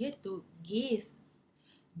structures over here to give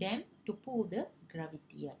them to pull the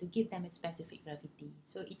gravity, to give them a specific gravity.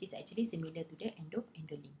 So it is actually similar to the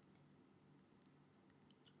endolimb.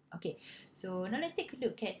 Okay, so now let's take a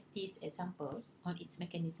look at these examples on its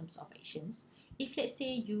mechanisms of actions. If let's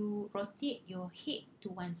say you rotate your head to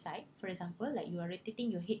one side, for example, like you are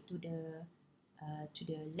rotating your head to the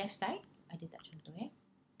left side, ada tak contoh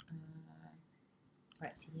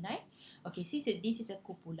right, sini lah. Okay, since this is a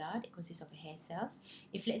cupula that consists of hair cells,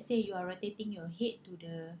 if let's say you are rotating your head to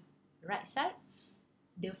the right side,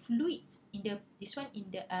 the fluids in the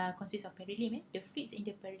consists of perilimb. The fluids in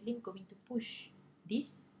the perilimb going to push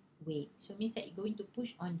this way, so means that it's going to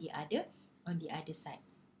push on the other side.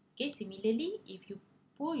 Okay, similarly, if you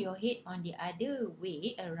pull your head on the other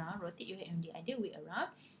way around, rotate your head on the other way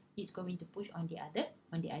around, it's going to push on the other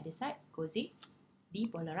side, causing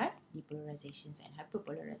depolarizations and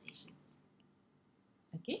hyperpolarizations.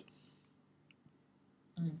 Okay.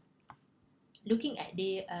 Looking at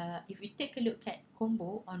the if we take a look at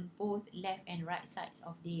combo on both left and right sides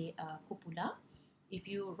of the cupula, if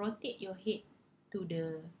you rotate your head to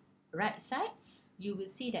the right side, you will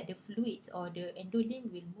see that the fluids or the endolimb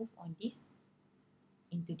will move on this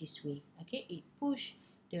into this way. Okay, it push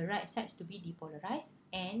the right sides to be depolarized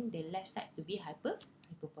and the left side to be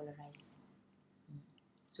hyperpolarized.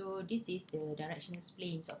 So this is the directional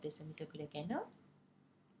planes of the semicircular canal.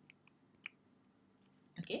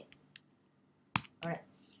 Okay. Alright.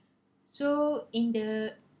 So in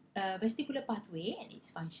the vestibular pathway and its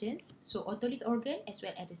functions, so otolith organ as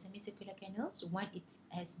well as the semicircular canals, once it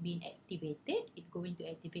has been activated, it's going to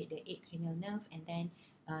activate the 8th cranial nerve and then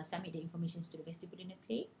submit the information to the vestibular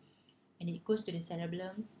nuclei, and it goes to the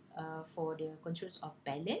cerebellums for the controls of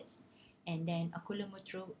balance, and then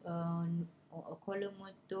oculomotor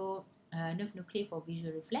nerve nuclei for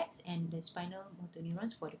visual reflex, and the spinal motor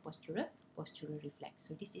neurons for the postural reflex.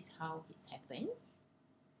 So this is how it's happened.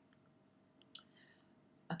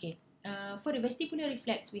 Okay, for the vestibular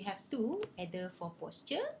reflex, we have two, either for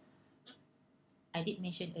posture, I did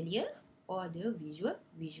mention earlier, or the visual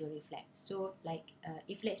reflex. So like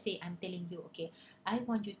if let's say I'm telling you, okay, I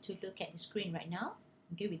want you to look at the screen right now,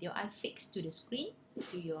 okay, with your eye fixed to the screen,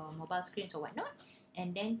 to your mobile screens or whatnot,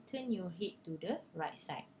 and then turn your head to the right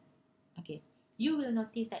side. Okay, you will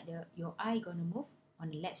notice that your eye gonna move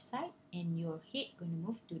on the left side and your head gonna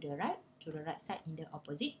move to the right side in the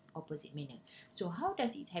opposite manner. So how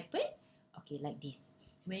does it happen? Okay, like this.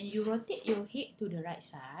 When you rotate your head to the right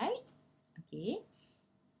side, okay,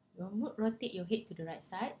 rotate your head to the right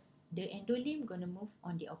side, the endolimb gonna move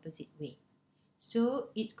on the opposite way. So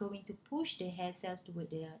it's going to push the hair cells toward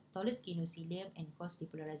the tallus kinocilium and cause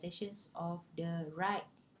depolarizations of the right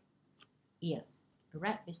ear,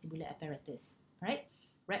 right vestibular apparatus, right?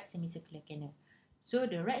 Right semicircular canal. So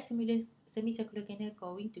the right semicircular canal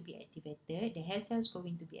going to be activated, the hair cells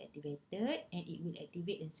going to be activated, and it will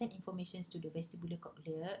activate and send informations to the vestibular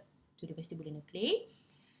cochlea, to the vestibular nuclei,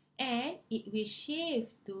 and it will shift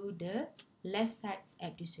to the left side's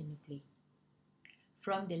abductor nuclei.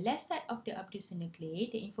 From the left side of the abductor nuclei,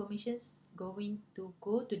 the information is going to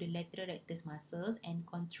go to the lateral rectus muscles and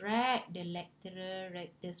contract the lateral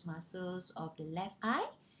rectus muscles of the left eye.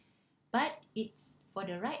 But it's for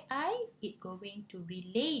the right eye, it's going to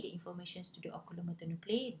relay the information to the oculomotor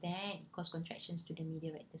nuclei, then cause contractions to the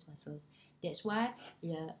medial rectus muscles. That's why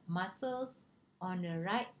the muscles on the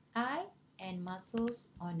right eye and muscles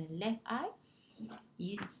on the left eye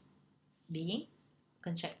is being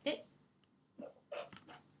contracted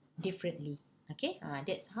differently. Okay,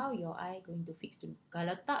 that's how your eye going to fix to.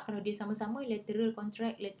 Kalau tak, kalau dia sama-sama lateral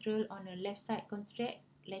contract, lateral on the left side contract,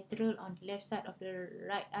 lateral on the left side of the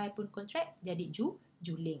right eye pun contract, jadi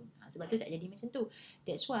juling. Sebab tu tak jadi macam tu.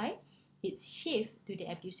 That's why it's shift to the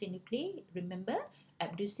abductor nuclei. Remember,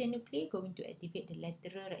 abductor nuclei going to activate the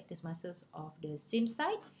lateral rectus muscles of the same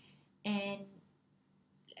side, and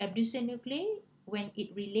abductor nuclei, when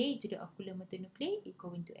it relay to the oculomotor nuclei, it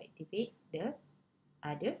going to activate the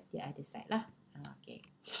other side lah. Okay.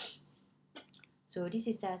 So this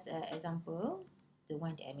is just an example, the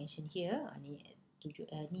one that I mentioned here.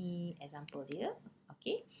 Ni example dia.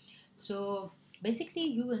 Okay. So basically,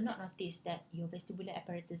 you will not notice that your vestibular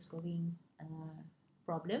apparatus going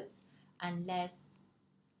problems unless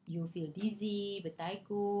you feel dizzy,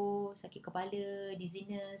 vertigo, sakit kepala,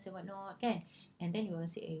 dizziness and whatnot, kan? And then you will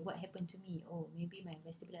say, what happened to me? Oh, maybe my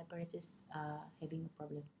vestibular apparatus having a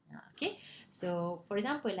problem. Okay, so for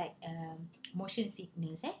example, like motion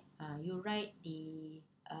sickness, you ride the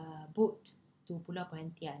boat to Pulau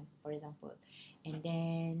Perhentian, for example, and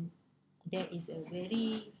then there is a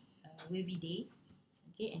very wavy day,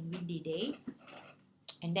 okay, and windy day,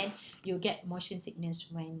 and then you get motion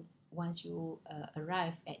sickness once you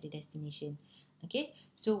arrive at the destination. Okay,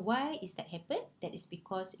 so why is that happen? That is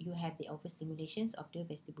because you have the overstimulations of the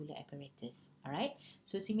vestibular apparatus. Alright,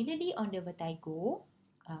 so similarly on the vertigo,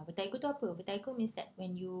 vertigo tu apa? Vertigo means that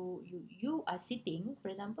when you are sitting, for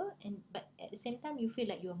example, but at the same time you feel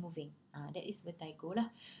like you are moving. That is vertigo lah.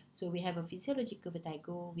 So we have a physiological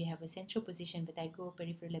vertigo, we have a central position vertigo,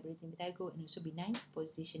 peripheral labyrinthine vertigo, and also benign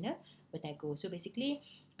positional vertigo. So basically,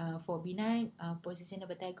 for benign positional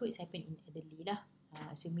vertigo, it's happened in elderly lah,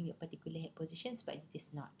 assuming a particular head position, but it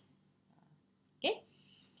is not. Okay.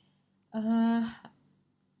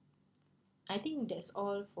 I think that's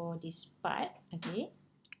all for this part. Okay.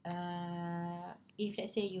 If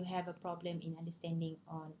let's say you have a problem in understanding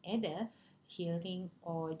on either hearing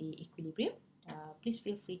or the equilibrium, please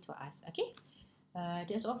feel free to ask. Okay.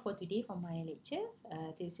 That's all for today for my lecture.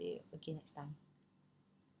 Till see you again next time.